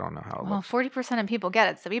paralysis, so I don't know how it looks. Well, 40% of people get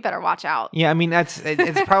it, so we better watch out. Yeah, I mean, it's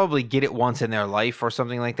probably get it once in their life or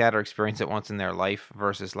something like that, or experience it once in their life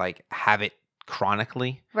versus like have it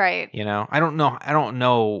chronically. Right. You know, I don't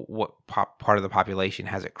know what part of the population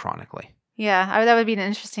has it chronically. Yeah, that would be an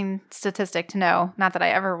interesting statistic to know. Not that I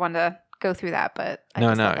ever want to go through that, but I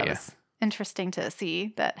just thought that was interesting to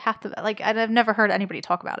see that half the, like, I've never heard anybody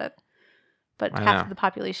talk about it, but half of the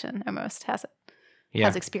population almost has it. Yeah.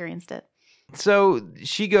 Has experienced it. So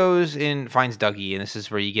she goes and finds Dougie, and this is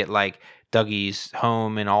where you get like Dougie's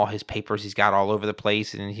home and all his papers he's got all over the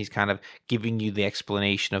place, and he's kind of giving you the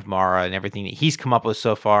explanation of Mara and everything that he's come up with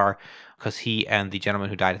so far, because he and the gentleman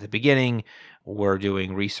who died at the beginning were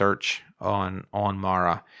doing research on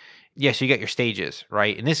Mara. Yeah, so you got your stages,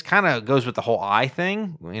 right? And this kind of goes with the whole eye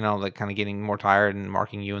thing, you know, like kind of getting more tired and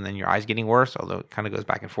marking you, and then your eyes getting worse, although it kind of goes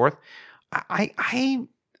back and forth.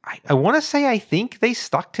 I want to say I think they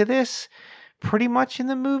stuck to this pretty much in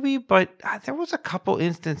the movie, but there was a couple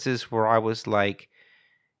instances where I was like,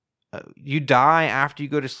 you die after you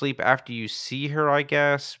go to sleep, after you see her, I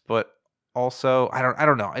guess, but also, I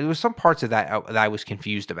don't know. There was some parts of that I was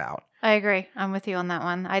confused about. I agree. I'm with you on that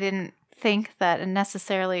one. I didn't think that it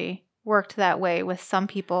necessarily worked that way with some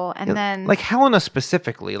people, and then like Helena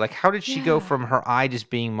specifically, like how did she go from her eye just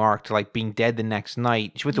being marked to like being dead the next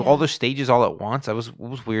night? She went through all those stages all at once. It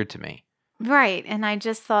was weird to me. Right, and I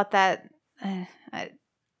just thought that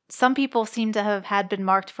some people seem to have had been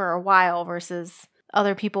marked for a while versus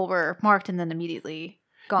other people were marked and then immediately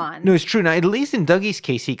gone. No, it's true. Now, at least in Dougie's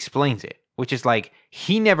case, he explains it, which is like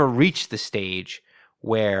he never reached the stage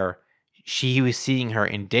where he was seeing her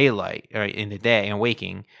in daylight, or in the day and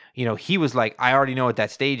waking. You know, he was like, I already know what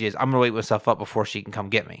that stage is. I'm going to wake myself up before she can come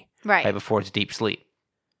get me. Right. Before it's deep sleep.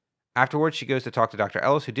 Afterwards, she goes to talk to Dr.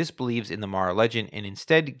 Ellis, who disbelieves in the Mara legend and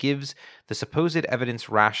instead gives the supposed evidence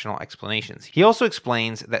rational explanations. He also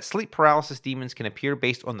explains that sleep paralysis demons can appear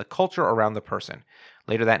based on the culture around the person.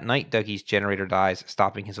 Later that night, Dougie's generator dies,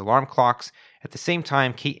 stopping his alarm clocks. At the same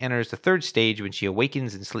time, Kate enters the third stage when she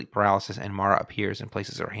awakens in sleep paralysis and Mara appears and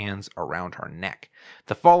places her hands around her neck.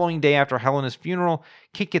 The following day after Helena's funeral,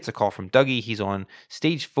 Kate gets a call from Dougie. He's on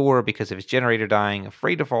stage 4 because of his generator dying.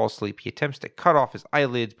 Afraid to fall asleep, he attempts to cut off his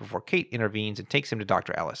eyelids before Kate intervenes and takes him to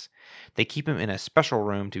Dr. Ellis. They keep him in a special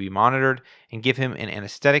room to be monitored and give him an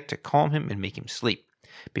anesthetic to calm him and make him sleep.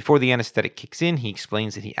 Before the anesthetic kicks in, he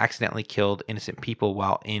explains that he accidentally killed innocent people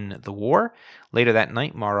while in the war. Later that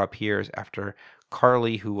night, Mara appears after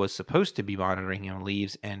Carly, who was supposed to be monitoring him,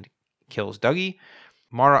 leaves and kills Dougie.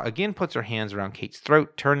 Mara again puts her hands around Kate's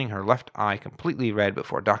throat, turning her left eye completely red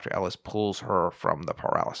before Dr. Ellis pulls her from the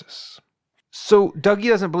paralysis. So Dougie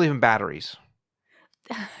doesn't believe in batteries.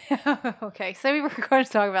 Okay, so we were going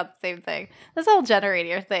to talk about the same thing. This whole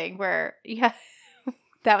generator thing where,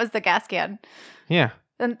 that was the gas can. Yeah.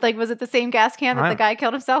 And like, was it the same gas can that the guy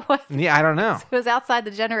killed himself with? Yeah, I don't know. So it was outside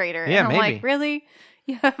the generator. Yeah, and I'm maybe. like, really?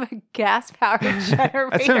 You have a gas-powered generator?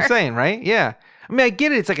 That's what I'm saying, right? Yeah. I mean, I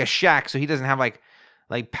get it. It's like a shack, so he doesn't have like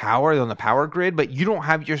power on the power grid, but you don't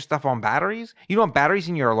have your stuff on batteries? You don't have batteries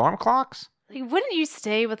in your alarm clocks? Like, wouldn't you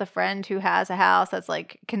stay with a friend who has a house that's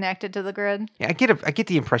like connected to the grid? Yeah, I get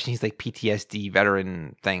the impression he's like PTSD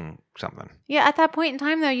veteran thing, something. Yeah, at that point in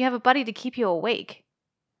time, though, you have a buddy to keep you awake.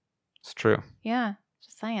 It's true. Yeah,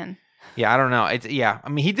 just saying. Yeah, I don't know. I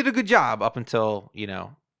mean, he did a good job up until, the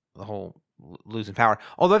whole losing power.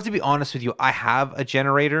 Although I have to be honest with you, I have a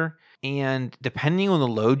generator, and depending on the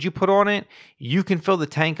load you put on it, you can fill the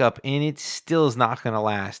tank up, and it still is not going to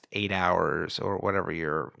last 8 hours or whatever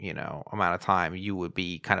your, amount of time you would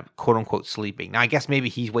be kind of quote unquote sleeping. Now, I guess maybe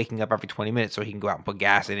he's waking up every 20 minutes so he can go out and put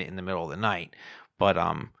gas in it in the middle of the night. But,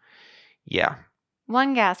 yeah.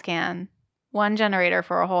 One gas can, one generator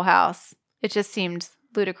for a whole house. It just seemed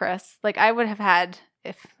ludicrous. Like, I would have had,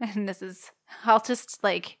 and I'll just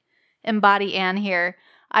like embody Anne here.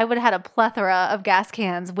 I would have had a plethora of gas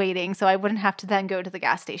cans waiting, so I wouldn't have to then go to the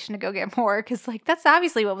gas station to go get more, because like that's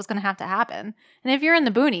obviously what was going to have to happen. And if you're in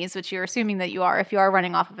the boonies, which you're assuming that you are, if you are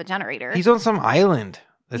running off of a generator, He's on some island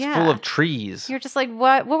that's Yeah. full of trees. you're just like,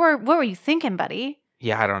 what were you thinking, buddy?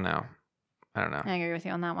 Yeah, I don't know. I agree with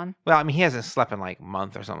you on that one. Well, I mean, he hasn't slept in like a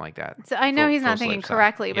month or something like that. So I know Full- he's not full thinking sleep, so,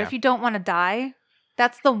 correctly, but yeah. if you don't want to die,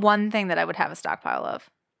 that's the one thing that I would have a stockpile of.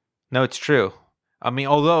 No, it's true. I mean,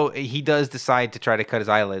 although he does decide to try to cut his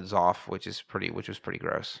eyelids off, which was pretty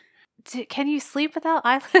gross. Can you sleep without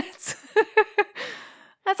eyelids?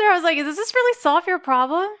 That's where I was like, does this really solve your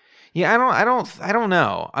problem? Yeah, I don't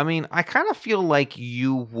know. I mean, I kind of feel like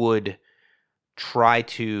you would try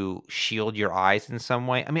to shield your eyes in some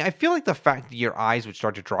way. I mean, I feel like the fact that your eyes would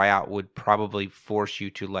start to dry out would probably force you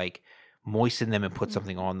to like moisten them and put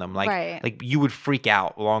something on them. Like Right. like you would freak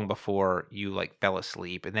out long before you like fell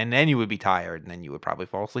asleep, and then you would be tired, and then you would probably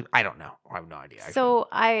fall asleep. I don't know. I have no idea. So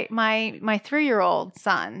my 3-year-old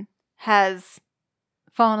son has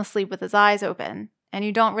fallen asleep with his eyes open, and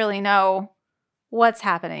you don't really know what's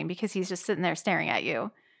happening because he's just sitting there staring at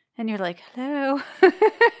you. And you're like, hello.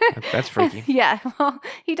 That's freaky. Yeah, well,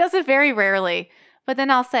 he does it very rarely. But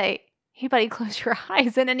then I'll say, hey, buddy, close your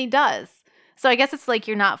eyes. And then he does. So I guess it's like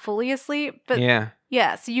you're not fully asleep. But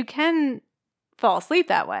yeah, so you can fall asleep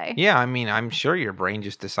that way. Yeah, I mean, I'm sure your brain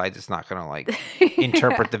just decides it's not going to like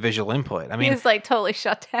interpret the visual input. I mean, he's like totally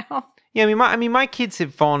shut down. yeah, I mean, my kids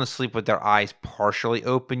have fallen asleep with their eyes partially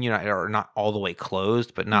open, or not all the way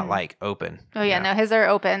closed, but not like open. Oh yeah, no, his are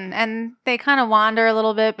open, and they kind of wander a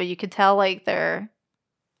little bit, but you could tell like they're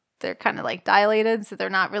kind of like dilated, so they're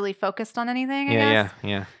not really focused on anything. I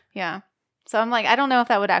guess. Yeah. So I'm like, I don't know if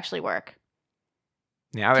that would actually work.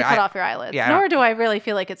 Yeah, To cut off your eyelids. yeah, Nor do I really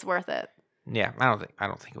feel like it's worth it. Yeah, I don't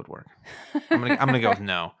think it would work. I'm gonna go with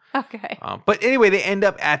no. Okay. But anyway, they end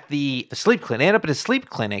up at the sleep clinic. They end up at a sleep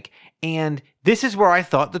clinic, and this is where I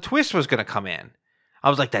thought the twist was going to come in. I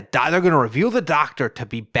was like, they're going to reveal the doctor to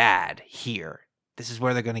be bad here. This is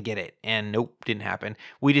where they're going to get it. And nope, didn't happen.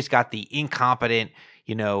 We just got the incompetent,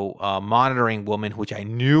 monitoring woman, which I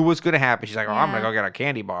knew was going to happen. She's like, oh, I'm going to go get a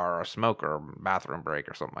candy bar or a smoke or a bathroom break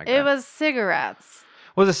or something like that. It was cigarettes.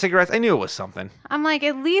 Was it cigarettes? I knew it was something. I'm like,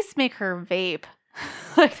 at least make her vape.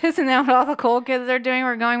 Like, isn't that what all the cool kids are doing?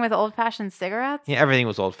 We're going with old-fashioned cigarettes? Yeah, everything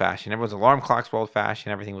was old-fashioned. Everyone's alarm clocks were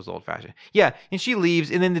old-fashioned. Everything was old-fashioned. Yeah, and she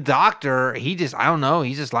leaves, and then the doctor, I don't know,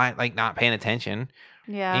 he's just like not paying attention.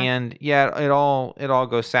 Yeah. And yeah, it all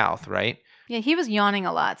goes south, right? Yeah, he was yawning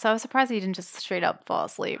a lot, so I was surprised he didn't just straight up fall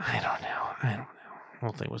asleep. I don't know. The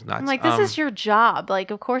whole thing was nuts. I'm like, this is your job.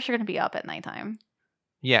 Like, of course you're going to be up at nighttime.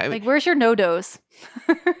 Yeah. Like, where's your no-dose?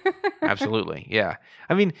 Absolutely. Yeah.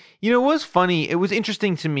 I mean, it was funny. It was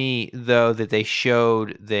interesting to me, though, that they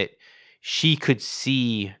showed that she could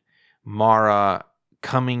see Mara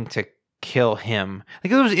coming to kill him.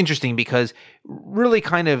 Like, it was interesting because really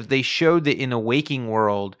kind of they showed that in a waking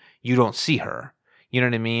world, you don't see her. You know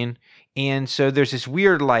what I mean? And so there's this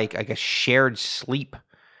weird, like a shared sleep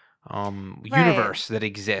universe that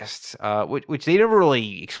exists, which they never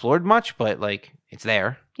really explored much, but like it's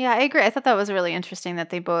there. Yeah, I agree. I thought that was really interesting that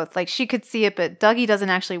they both, like, she could see it, but Dougie doesn't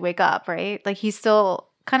actually wake up, right? Like, he's still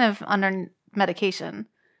kind of under medication.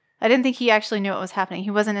 I didn't think he actually knew what was happening. He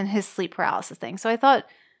wasn't in his sleep paralysis thing. So I thought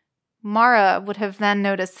Mara would have then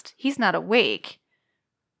noticed he's not awake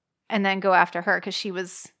and then go after her because she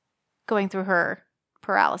was going through her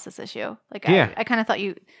paralysis issue. Like, yeah. I kind of thought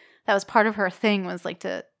that was part of her thing, was like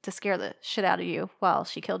to scare the shit out of you while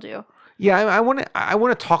she killed you. Yeah, I want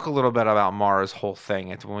to talk a little bit about Mara's whole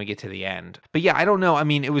thing when we get to the end. But yeah, I don't know. I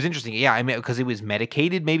mean, it was interesting. Yeah, I mean, because it was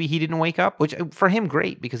medicated, maybe he didn't wake up, which for him,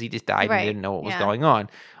 great, because he just died and he didn't know what was going on.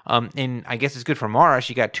 And I guess it's good for Mara.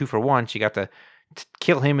 She got 2 for 1. She got to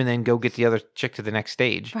kill him and then go get the other chick to the next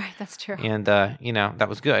stage. Right, that's true. And, that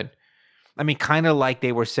was good. I mean, kind of like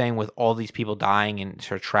they were saying with all these people dying and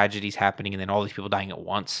sort of tragedies happening and then all these people dying at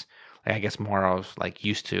once. Like, I guess Mara was like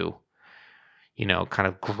used to, kind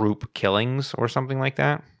of group killings or something like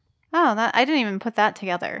that. Oh, I didn't even put that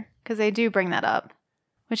together because they do bring that up,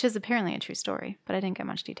 which is apparently a true story, but I didn't get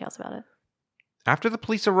much details about it. After the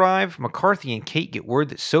police arrive, McCarthy and Kate get word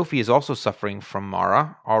that Sophie is also suffering from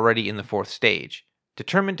Mara, already in the 4th stage.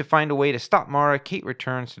 Determined to find a way to stop Mara, Kate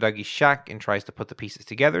returns to Dougie's shack and tries to put the pieces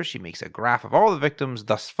together. She makes a graph of all the victims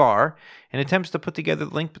thus far and attempts to put together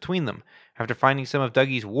the link between them. After finding some of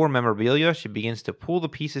Dougie's war memorabilia, she begins to pull the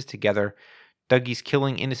pieces together. Dougie's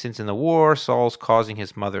killing innocents in the war, Saul's causing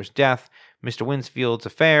his mother's death, Mr. Winsfield's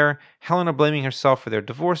affair, Helena blaming herself for their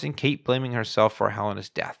divorce, and Kate blaming herself for Helena's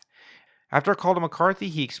death. After a call to McCarthy,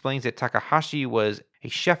 he explains that Takahashi was a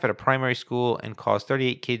chef at a primary school, and caused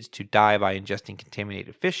 38 kids to die by ingesting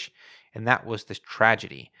contaminated fish, and that was the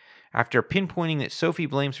tragedy. After pinpointing that Sophie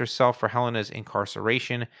blames herself for Helena's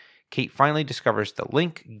incarceration, Kate finally discovers the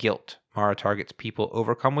link: guilt. Mara targets people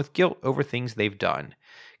overcome with guilt over things they've done.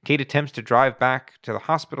 Kate attempts to drive back to the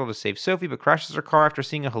hospital to save Sophie, but crashes her car after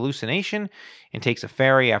seeing a hallucination and takes a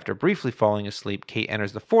ferry. After briefly falling asleep, Kate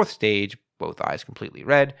enters the 4th stage, both eyes completely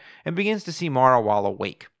red, and begins to see Mara while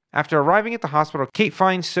awake. After arriving at the hospital, Kate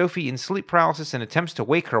finds Sophie in sleep paralysis and attempts to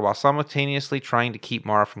wake her while simultaneously trying to keep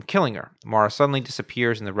Mara from killing her. Mara suddenly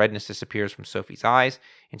disappears and the redness disappears from Sophie's eyes,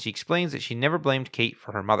 and she explains that she never blamed Kate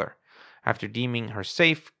for her mother. After deeming her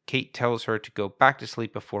safe, Kate tells her to go back to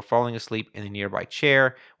sleep before falling asleep in the nearby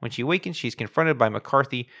chair. When she awakens, she is confronted by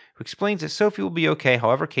McCarthy, who explains that Sophie will be okay.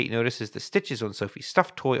 However, Kate notices the stitches on Sophie's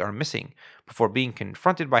stuffed toy are missing before being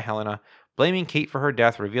confronted by Helena, blaming Kate for her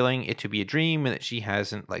death, revealing it to be a dream and that she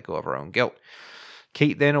hasn't let go of her own guilt.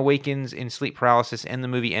 Kate then awakens in sleep paralysis, and the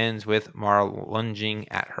movie ends with Mara lunging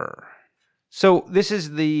at her. So this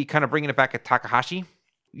is the kind of bringing it back at Takahashi.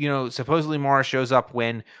 Supposedly Mara shows up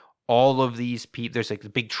when all of these people, there's like the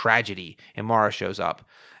big tragedy, and Mara shows up.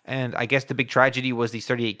 And I guess the big tragedy was these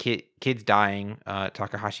 38 kids dying.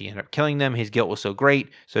 Takahashi ended up killing them. His guilt was so great.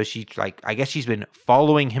 So I guess she's been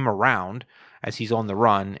following him around as he's on the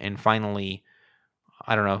run. And finally,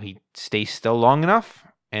 I don't know, he stays still long enough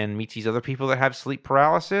and meets these other people that have sleep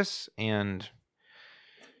paralysis. And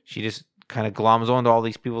she just kind of gloms onto all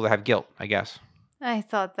these people that have guilt, I guess. I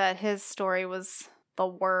thought that his story was the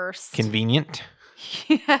worst. Convenient.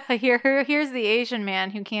 Yeah, here's the Asian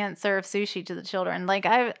man who can't serve sushi to the children.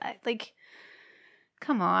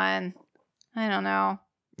 Come on. I don't know.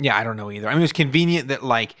 Yeah, I don't know either. I mean, it was convenient that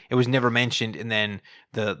it was never mentioned, and then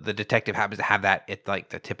the detective happens to have that at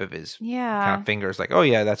the tip of his kind of fingers. Like, oh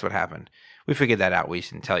yeah, that's what happened. We figured that out. We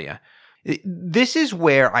didn't tell you. This is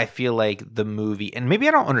where I feel like the movie, and maybe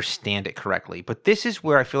I don't understand it correctly, but this is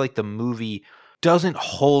where I feel like the movie doesn't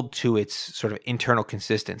hold to its sort of internal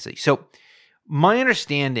consistency. So my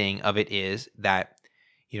understanding of it is that,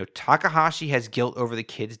 Takahashi has guilt over the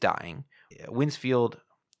kids dying. Winsfeld,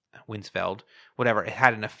 whatever, it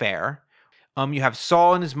had an affair. You have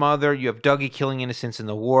Saul and his mother. You have Dougie killing innocents in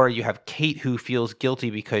the war. You have Kate, who feels guilty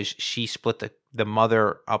because she split the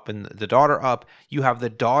mother up and the daughter up. You have the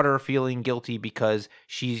daughter feeling guilty because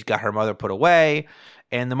she's got her mother put away.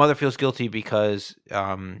 And the mother feels guilty because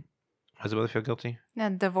does the mother feel guilty?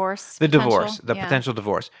 The divorce. The potential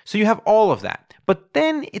divorce. So you have all of that. But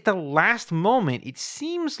then at the last moment, it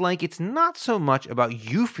seems like it's not so much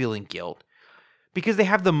about you feeling guilt, because they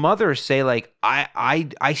have the mother say,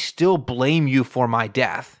 I still blame you for my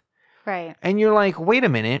death. Right. And you're like, wait a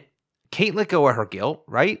minute. Kate let go of her guilt,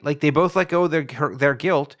 right? They both let go of their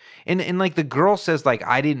guilt. And the girl says,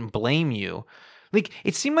 I didn't blame you.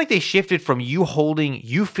 It seemed like they shifted from you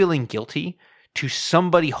feeling guilty to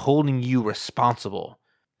somebody holding you responsible.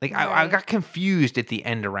 Right. I got confused at the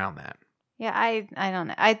end around that. Yeah, I don't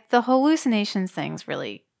know. The hallucinations things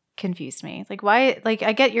really confused me. Why?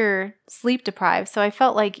 I get you're sleep deprived, so I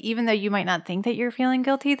felt like even though you might not think that you're feeling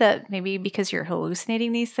guilty, that maybe because you're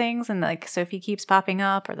hallucinating these things and Sophie keeps popping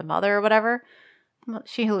up, or the mother or whatever.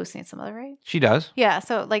 She hallucinates the mother, right? She does. Yeah,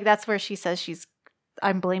 so that's where she says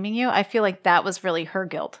I'm blaming you. I feel like that was really her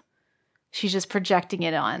guilt. She's just projecting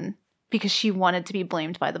it on because she wanted to be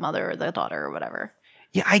blamed by the mother or the daughter or whatever.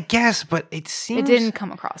 Yeah, I guess, but it seems... It didn't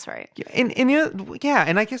come across right. Yeah,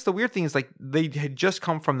 and I guess the weird thing is, they had just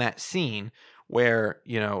come from that scene where,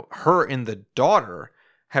 her and the daughter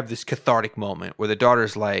have this cathartic moment where the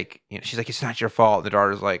daughter's she's like, it's not your fault. The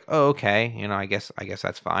daughter's like, oh, okay, I guess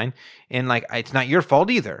that's fine. And, it's not your fault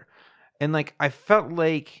either. And, I felt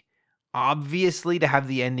like, obviously, to have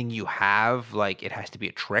the ending you have, it has to be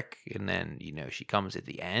a trick, and then, she comes at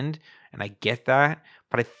the end, and I get that,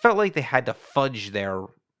 but I felt like they had to fudge their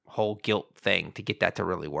whole guilt thing to get that to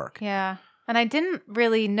really work. Yeah, and I didn't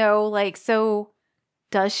really know, so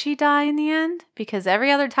does she die in the end? Because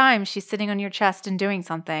every other time she's sitting on your chest and doing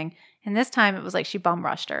something, and this time it was like she bum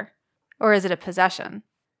rushed her. Or is it a possession?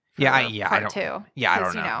 I don't know. Yeah, I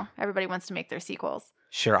don't know. Everybody wants to make their sequels.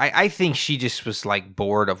 Sure. I think she just was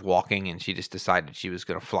bored of walking, and she just decided she was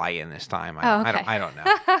going to fly in this time. Okay. I don't know.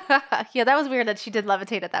 Yeah, that was weird that she did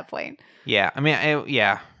levitate at that point. Yeah. I mean, you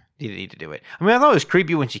didn't need to do it. I mean, I thought it was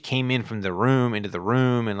creepy when she came in from the room into the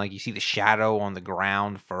room, and you see the shadow on the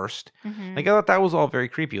ground first. Mm-hmm. I thought that was all very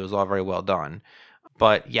creepy. It was all very well done.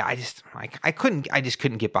 But yeah, I just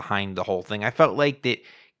couldn't get behind the whole thing. I felt like that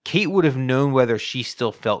Kate would have known whether she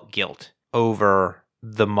still felt guilt over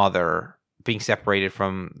the mother being separated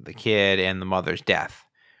from the kid and the mother's death.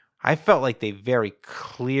 I felt like they very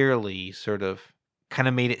clearly sort of kind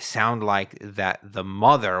of made it sound like that the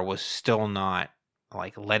mother was still not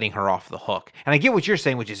like letting her off the hook. And I get what you're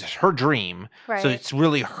saying, which is her dream. Right. So it's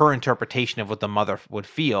really her interpretation of what the mother would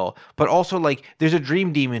feel. But also, like, there's a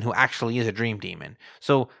dream demon who actually is a dream demon.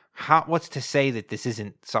 So what's to say that this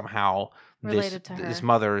isn't somehow Related to her. this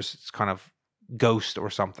mother's kind of ghost or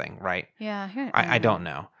something, right? Yeah. I don't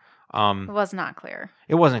know. It was not clear.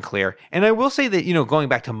 It wasn't clear. And I will say that, going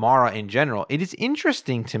back to Mara in general, it is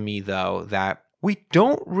interesting to me, though, that we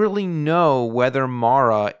don't really know whether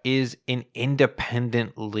Mara is an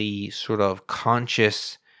independently sort of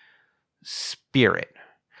conscious spirit,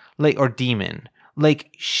 like, or demon.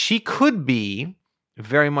 Like, she could be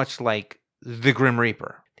very much like the Grim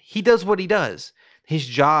Reaper. He does what he does. His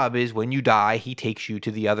job is when you die, he takes you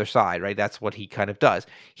to the other side, right? That's what he kind of does.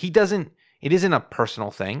 It isn't a personal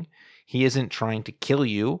thing. He isn't trying to kill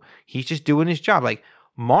you. He's just doing his job. Like,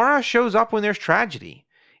 Mara shows up when there's tragedy,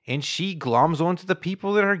 and she gloms onto the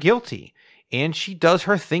people that are guilty, and she does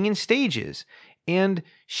her thing in stages, and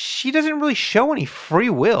she doesn't really show any free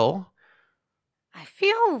will. I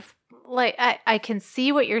feel like I can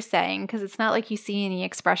see what you're saying, because it's not like you see any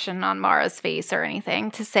expression on Mara's face or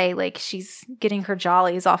anything to say like she's getting her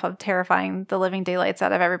jollies off of terrifying the living daylights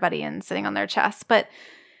out of everybody and sitting on their chests. But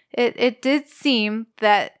it did seem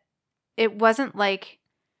that it wasn't like,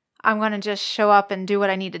 I'm going to just show up and do what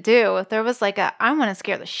I need to do. There was like I'm going to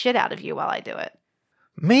scare the shit out of you while I do it.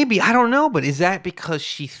 Maybe, I don't know, but is that because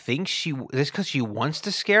she thinks because she wants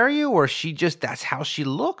to scare you, or that's how she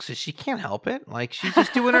looks? She can't help it. Like, she's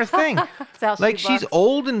just doing her thing. Like, she's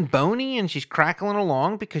old and bony, and she's crackling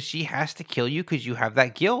along because she has to kill you because you have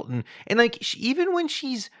that guilt. And like, even when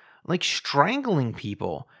she's like strangling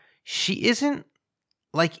people, she isn't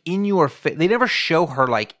like in your face. They never show her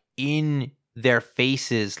like in their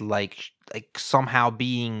faces, like somehow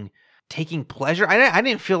taking pleasure. I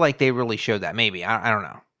didn't feel like they really showed that. Maybe. I don't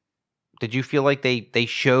know. Did you feel like they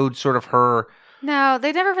showed sort of her? No,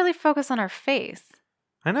 they never really focus on her face.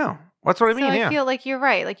 I know. That's what I mean. I feel like you're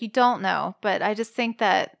right. Like, you don't know. But I just think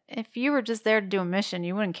that if you were just there to do a mission,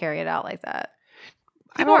 you wouldn't carry it out like that.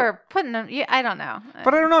 People are putting them. Yeah, I don't know.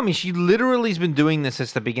 But I don't know. I mean, she literally has been doing this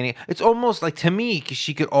since the beginning. It's almost like, to me, because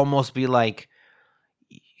she could almost be like,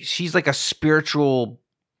 she's like a spiritual,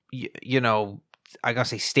 I gotta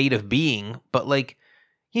say state of being, but like,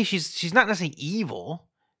 yeah, she's not necessarily evil.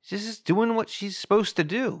 She's just doing what she's supposed to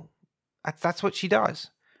do. That's what she does.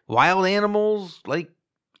 Wild animals, like,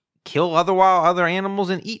 kill other animals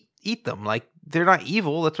and eat them. Like, they're not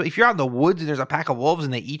evil. That's what, if you're out in the woods and there's a pack of wolves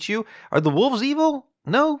and they eat you, are the wolves evil?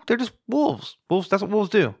 No, they're just wolves. Wolves. That's what wolves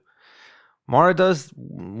do. Mara does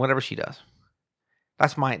whatever she does. I'm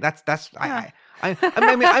not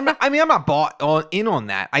bought in on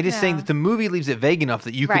that. I just saying that the movie leaves it vague enough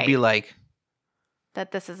that you could be like,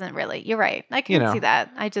 that this isn't really. You're right. I can see that.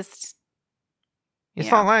 It's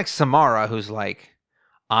not like Samara, who's like,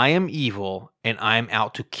 I am evil and I'm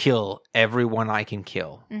out to kill everyone I can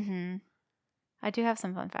kill. Mm-hmm. I do have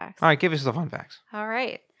some fun facts. All right, give us the fun facts. All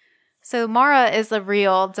right. So Mara is a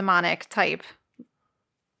real demonic type.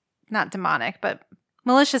 Not demonic, but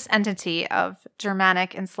malicious entity of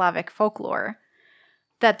Germanic and Slavic folklore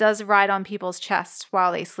that does ride on people's chests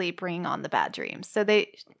while they sleep, bringing on the bad dreams. So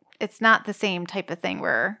it's not the same type of thing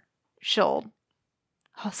where she'll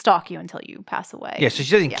stalk you until you pass away. Yeah, so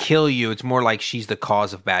she doesn't kill you. It's more like she's the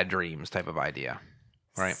cause of bad dreams type of idea,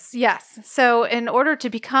 right? Yes. So in order to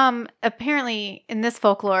become, apparently in this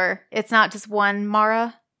folklore, it's not just one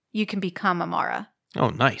Mara. You can become a Mara. Oh,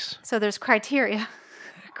 nice. So there's criteria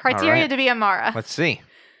to be a Mara. Let's see.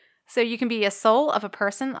 So you can be a soul of a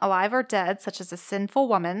person, alive or dead, such as a sinful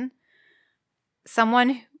woman,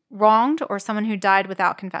 someone wronged, or someone who died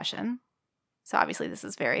without confession. So obviously this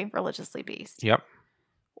is very religiously based. Yep.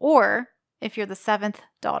 Or if you're the seventh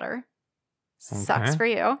daughter, sucks for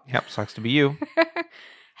you. Yep, sucks to be you.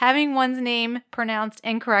 Having one's name pronounced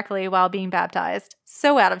incorrectly while being baptized.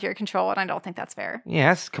 So out of your control, and I don't think that's fair. Yeah,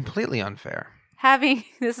 that's completely unfair.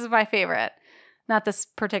 This is my favorite. Not this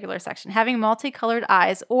particular section. Having multicolored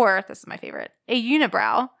eyes, or, this is my favorite, a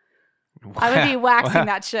unibrow. Wow. I would be waxing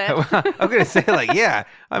that shit. I'm going to say, like, yeah.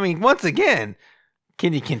 I mean, once again,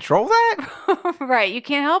 can you control that? Right. You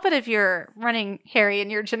can't help it if you're running hairy in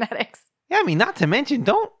your genetics. Yeah, I mean, not to mention,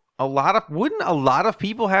 wouldn't a lot of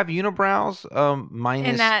people have unibrows? Minus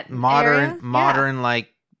in that modern, like,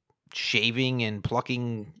 shaving and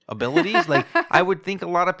plucking abilities. Like, I would think a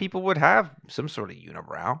lot of people would have some sort of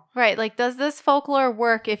unibrow. Right. Like, does this folklore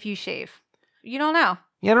work if you shave? You don't know.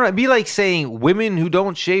 Yeah, I don't know. It'd be like saying women who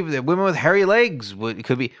don't shave, women with hairy legs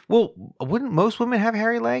could be. Well, wouldn't most women have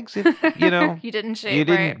hairy legs if, you didn't shave, you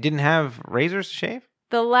didn't have razors to shave?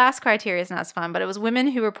 The last criteria is not as fun, but it was women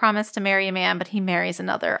who were promised to marry a man, but he marries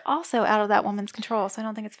another. Also out of that woman's control, so I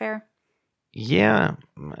don't think it's fair. Yeah,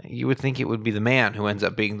 you would think it would be the man who ends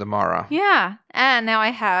up being the Mara. Yeah, and now I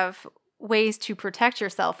have ways to protect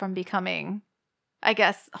yourself from becoming, I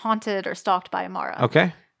guess, haunted or stalked by a Mara.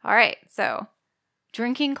 Okay. All right, so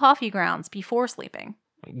drinking coffee grounds before sleeping.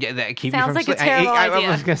 Yeah, that keep Sounds you from like a sleep. terrible I idea.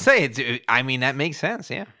 was gonna say that makes sense.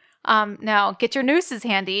 Yeah. Now, get your nooses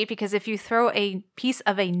handy, because if you throw a piece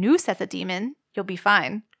of a noose at the demon, you'll be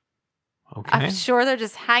fine. Okay. I'm sure they're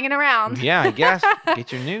just hanging around. Yeah, I guess.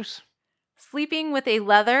 Get your noose. Sleeping with a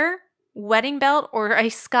leather, wedding belt, or a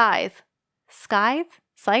scythe. Scythe?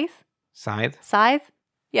 Scythe? Scythe. Scythe?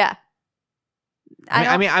 Yeah.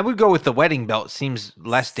 I mean, I would go with the wedding belt. Seems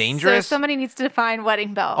less dangerous. So somebody needs to define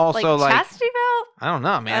wedding belt. Also, like chastity belt? I don't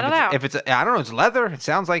know, man. I don't know. If it's I don't know, it's leather. It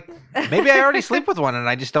sounds like maybe I already sleep with one and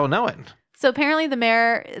I just don't know it. So apparently the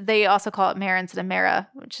mare, they also call it mare instead of mara,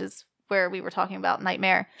 which is where we were talking about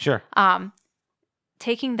nightmare. Sure.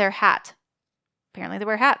 Taking their hat. Apparently they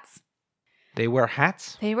wear hats. They wear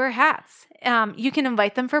hats. They wear hats. You can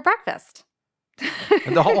invite them for breakfast.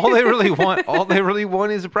 All they really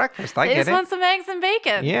want is a breakfast. I They get just it. want some eggs and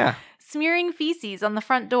bacon. Yeah. Smearing feces on the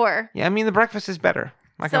front door. Yeah, I mean the breakfast is better.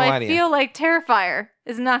 Not So gonna lie I to feel like Terrifier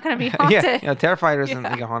is not going to be haunted. Yeah, Terrifier doesn't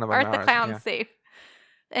Yeah. get haunted by Art the Mars. Clown's Yeah. safe.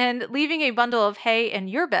 And leaving a bundle of hay in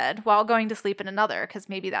your bed while going to sleep in another, because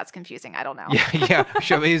maybe that's confusing. I don't know. Yeah.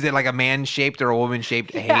 Sure. Is it like a man-shaped or a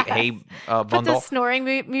woman-shaped Yes. hay Put bundle? the snoring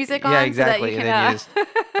music on Yeah, exactly. so that you And can...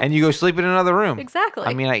 then and you go sleep in another room. Exactly.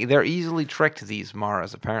 I mean, they're easily tricked, these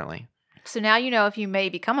Maras, apparently. So now you know if you may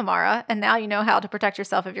become a Mara, and now you know how to protect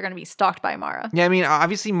yourself if you're going to be stalked by a Mara. Yeah, I mean,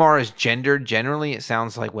 obviously Mara is gendered. Generally, it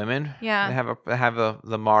sounds like women. Yeah. They have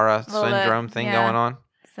the Mara little bit, syndrome thing yeah. going on.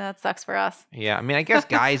 So that sucks for us. Yeah, I mean, I guess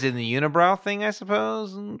guys in the unibrow thing, I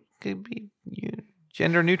suppose, could be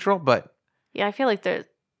gender neutral, but Yeah, I feel like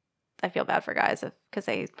I feel bad for guys because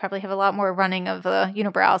they probably have a lot more running of the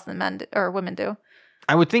unibrows than men or women do.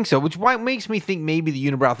 I would think so, which makes me think maybe the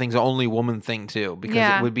unibrow thing's only woman thing too, because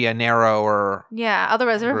Yeah. it would be a narrower. Yeah,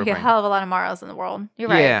 otherwise there would be a grouping. hell of a lot of Maras in the world. You're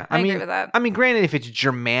right. Yeah, I agree with that. I mean, granted, if it's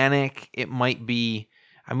Germanic, it might be.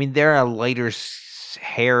 I mean, they're a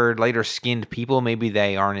lighter-haired, lighter-skinned people. Maybe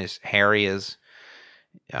they aren't as hairy as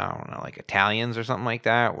I don't know, like Italians or something like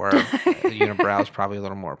that, where the unibrow is probably a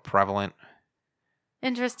little more prevalent.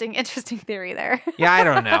 Interesting theory there. Yeah, I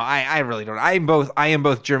don't know. I really don't. I am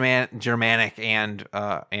both Germanic and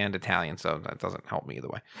Italian, so that doesn't help me either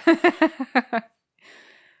way.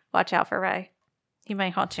 Watch out for Ray. He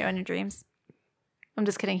might haunt you in your dreams. I'm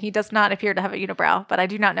just kidding. He does not appear to have a unibrow, but I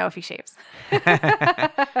do not know if he shaves.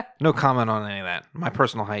 No comment on any of that. My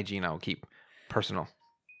personal hygiene I will keep personal.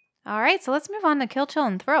 All right, so let's move on to kill, chill,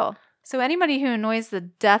 and thrill. So anybody who annoys the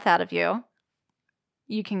death out of you,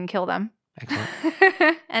 you can kill them.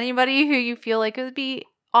 Excellent. Anybody who you feel like it would be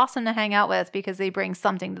awesome to hang out with because they bring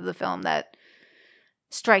something to the film that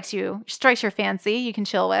strikes your fancy, you can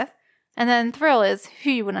chill with. And then thrill is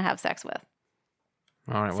who you wouldn't have sex with.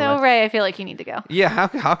 All right. So Ray, I feel like you need to go. Yeah,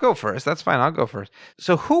 I'll go first. That's fine. I'll go first.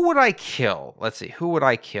 So who would I kill? Let's see. Who would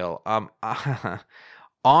I kill?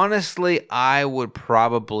 Honestly, I would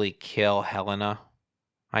probably kill Helena,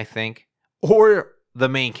 I think, or the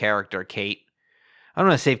main character, Kate. I'm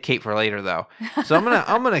gonna save Kate for later though. So I'm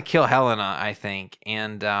gonna kill Helena, I think.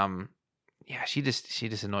 And yeah, she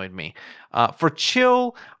just annoyed me. For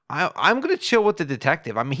chill, I'm gonna chill with the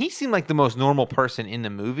detective. I mean, he seemed like the most normal person in the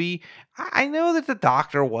movie. I know that the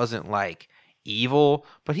doctor wasn't like evil,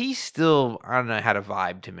 but he still, I don't know, had a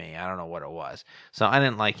vibe to me. I don't know what it was. So I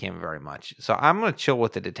didn't like him very much. So I'm gonna chill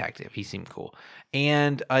with the detective. He seemed cool.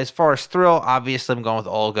 And as far as thrill, obviously I'm going with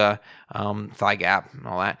Olga, thigh gap and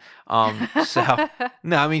all that. So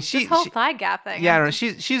no, I mean This whole thigh gap thing. yeah, I don't know.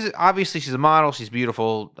 She's obviously she's a model. She's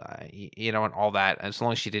beautiful, you know, and all that. As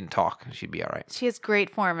long as she didn't talk, she'd be all right. She has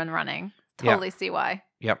great form in running. Yeah. Totally see why.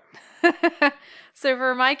 Yep. So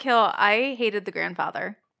for my kill, I hated the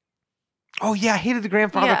grandfather. Oh yeah, I hated the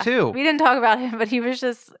grandfather too. We didn't talk about him, but he was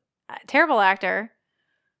just a terrible actor.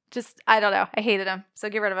 Just, I don't know. I hated him. So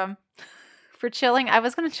get rid of him. For chilling, I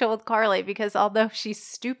was going to chill with Carly because although she's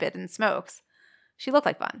stupid and smokes, she looked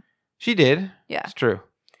like fun. She did. Yeah. It's true.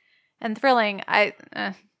 And thrilling,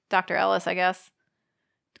 Dr. Ellis, I guess.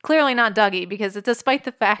 Clearly not Dougie, because despite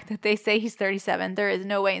the fact that they say he's 37, there is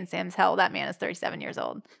no way in Sam's hell that man is 37 years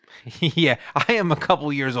old. Yeah, I am a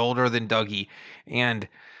couple years older than Dougie, and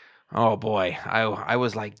oh boy, I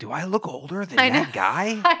was like, do I look older than that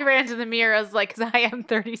guy? I ran to the mirror. I was like, because I am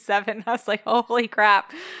 37. I was like, holy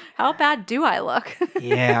crap. How bad do I look?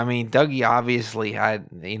 Yeah, I mean, Dougie obviously had,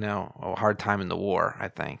 you know, a hard time in the war, I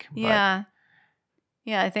think. But Yeah.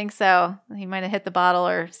 Yeah, I think so. He might have hit the bottle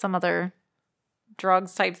or some other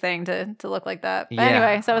drugs type thing to look like that. But Yeah.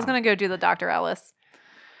 anyway, so I was going to go do the Dr. Ellis.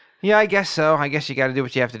 Yeah, I guess so. I guess you got to do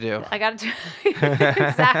what you have to do. I got to do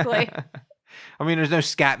exactly. I mean, there's no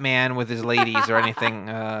scat man with his ladies or anything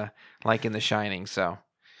like in The Shining, so.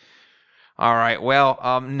 All right,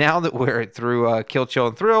 well, now that we're through Kill, Chill,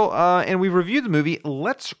 and Thrill, and we've reviewed the movie,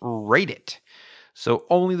 let's rate it. So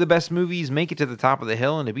only the best movies make it to the top of the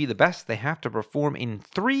hill, and to be the best, they have to perform in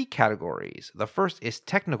 3 categories. The first is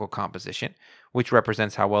technical composition, which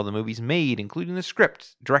represents how well the movie's made, including the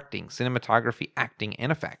script, directing, cinematography, acting,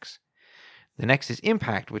 and effects. The next is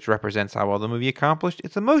impact, which represents how well the movie accomplished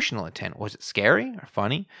its emotional intent. Was it scary or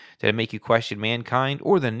funny? Did it make you question mankind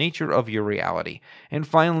or the nature of your reality? And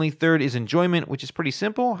finally, third is enjoyment, which is pretty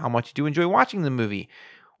simple. How much do you enjoy watching the movie?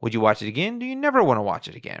 Would you watch it again? Do you never want to watch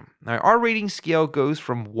it again? Now, our rating scale goes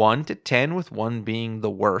from 1 to 10, with 1 being the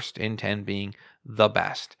worst and 10 being the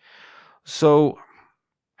best. So,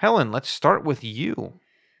 Helen, let's start with you.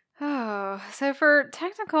 Oh, so for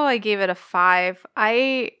technical, I gave it a 5.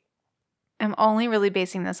 I am only really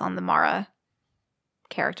basing this on the Mara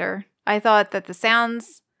character. I thought that the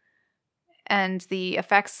sounds and the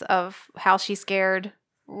effects of how she scared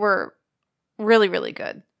were really, really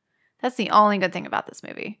good. That's the only good thing about this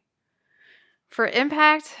movie. For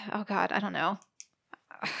impact, oh God, I don't know.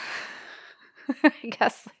 I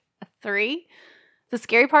guess a 3. The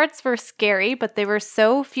scary parts were scary, but they were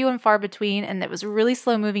so few and far between, and it was really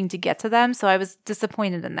slow moving to get to them, so I was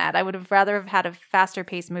disappointed in that. I would have rather have had a faster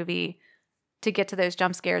paced movie to get to those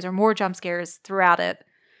jump scares, or more jump scares throughout it,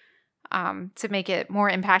 to make it more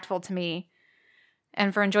impactful to me.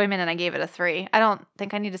 And for enjoyment, and I gave it a 3. I don't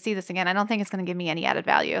think I need to see this again. I don't think it's going to give me any added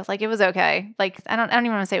value. Like, it was okay. Like, I don't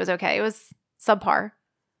even want to say it was okay. It was subpar,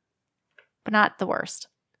 but not the worst.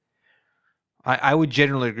 I would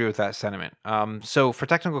generally agree with that sentiment. So for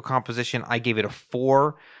technical composition, I gave it a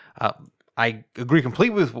 4. I agree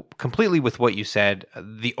completely with what you said.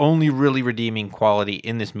 The only really redeeming quality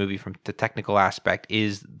in this movie from the technical aspect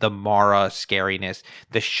is the Mara scariness.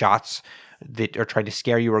 The shots that are trying to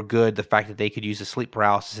scare you are good. The fact that they could use the sleep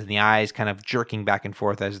paralysis and the eyes kind of jerking back and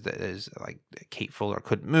forth as like Kate Fuller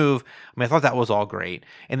couldn't move. I mean, I thought that was all great.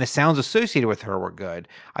 And the sounds associated with her were good.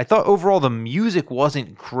 I thought overall the music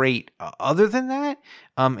wasn't great other than that.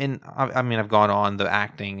 And I mean, I've gone on the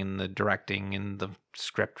acting and the directing and the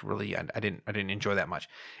script. Really, I didn't enjoy that much.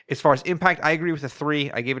 As far as impact, I agree with a 3.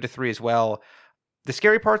 I gave it a 3 as well. The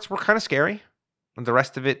scary parts were kind of scary. And the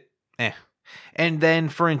rest of it, eh. And then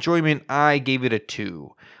for enjoyment, I gave it a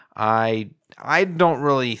 2. I don't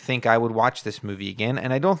really think I would watch this movie again,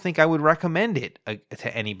 and I don't think I would recommend it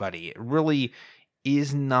to anybody. It really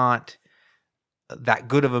is not that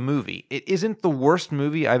good of a movie. It isn't the worst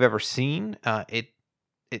movie I've ever seen. It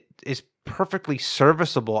is perfectly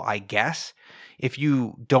serviceable, I guess, if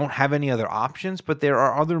you don't have any other options, but there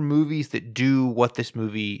are other movies that do what this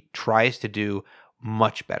movie tries to do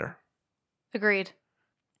much better. Agreed.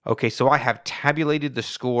 Okay, so I have tabulated the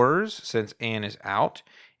scores since Anne is out.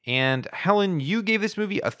 And Helen, you gave this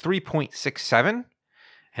movie a 3.67,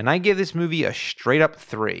 and I gave this movie a straight up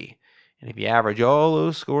 3. And if you average all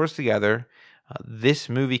those scores together, this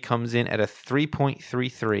movie comes in at a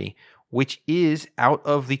 3.33, which is, out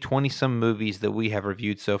of the 20-some movies that we have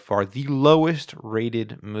reviewed so far, the lowest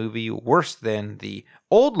rated movie, worse than the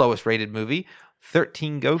old lowest rated movie,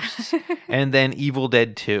 13 Ghosts, and then Evil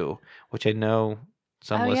Dead 2, which I know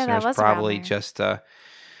some listeners probably just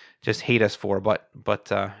hate us for, but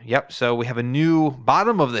yep. So we have a new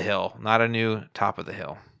bottom of the hill, not a new top of the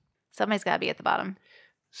hill. Somebody's got to be at the bottom.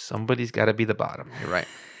 Somebody's got to be the bottom. You're right.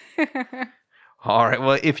 All right.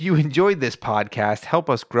 Well, if you enjoyed this podcast, help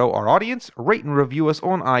us grow our audience, rate and review us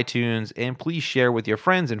on iTunes, and please share with your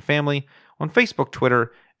friends and family on Facebook,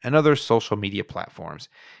 Twitter, and other social media platforms.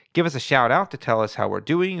 Give us a shout out to tell us how we're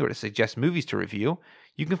doing or to suggest movies to review.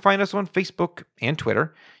 You can find us on Facebook and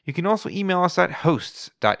Twitter. You can also email us at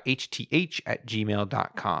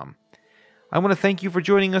hosts.hth@gmail.com. I want to thank you for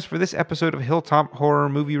joining us for this episode of Hilltop Horror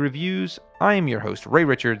Movie Reviews. I am your host, Ray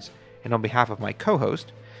Richards, and on behalf of my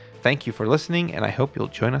co-host, thank you for listening, and I hope you'll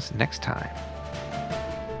join us next time.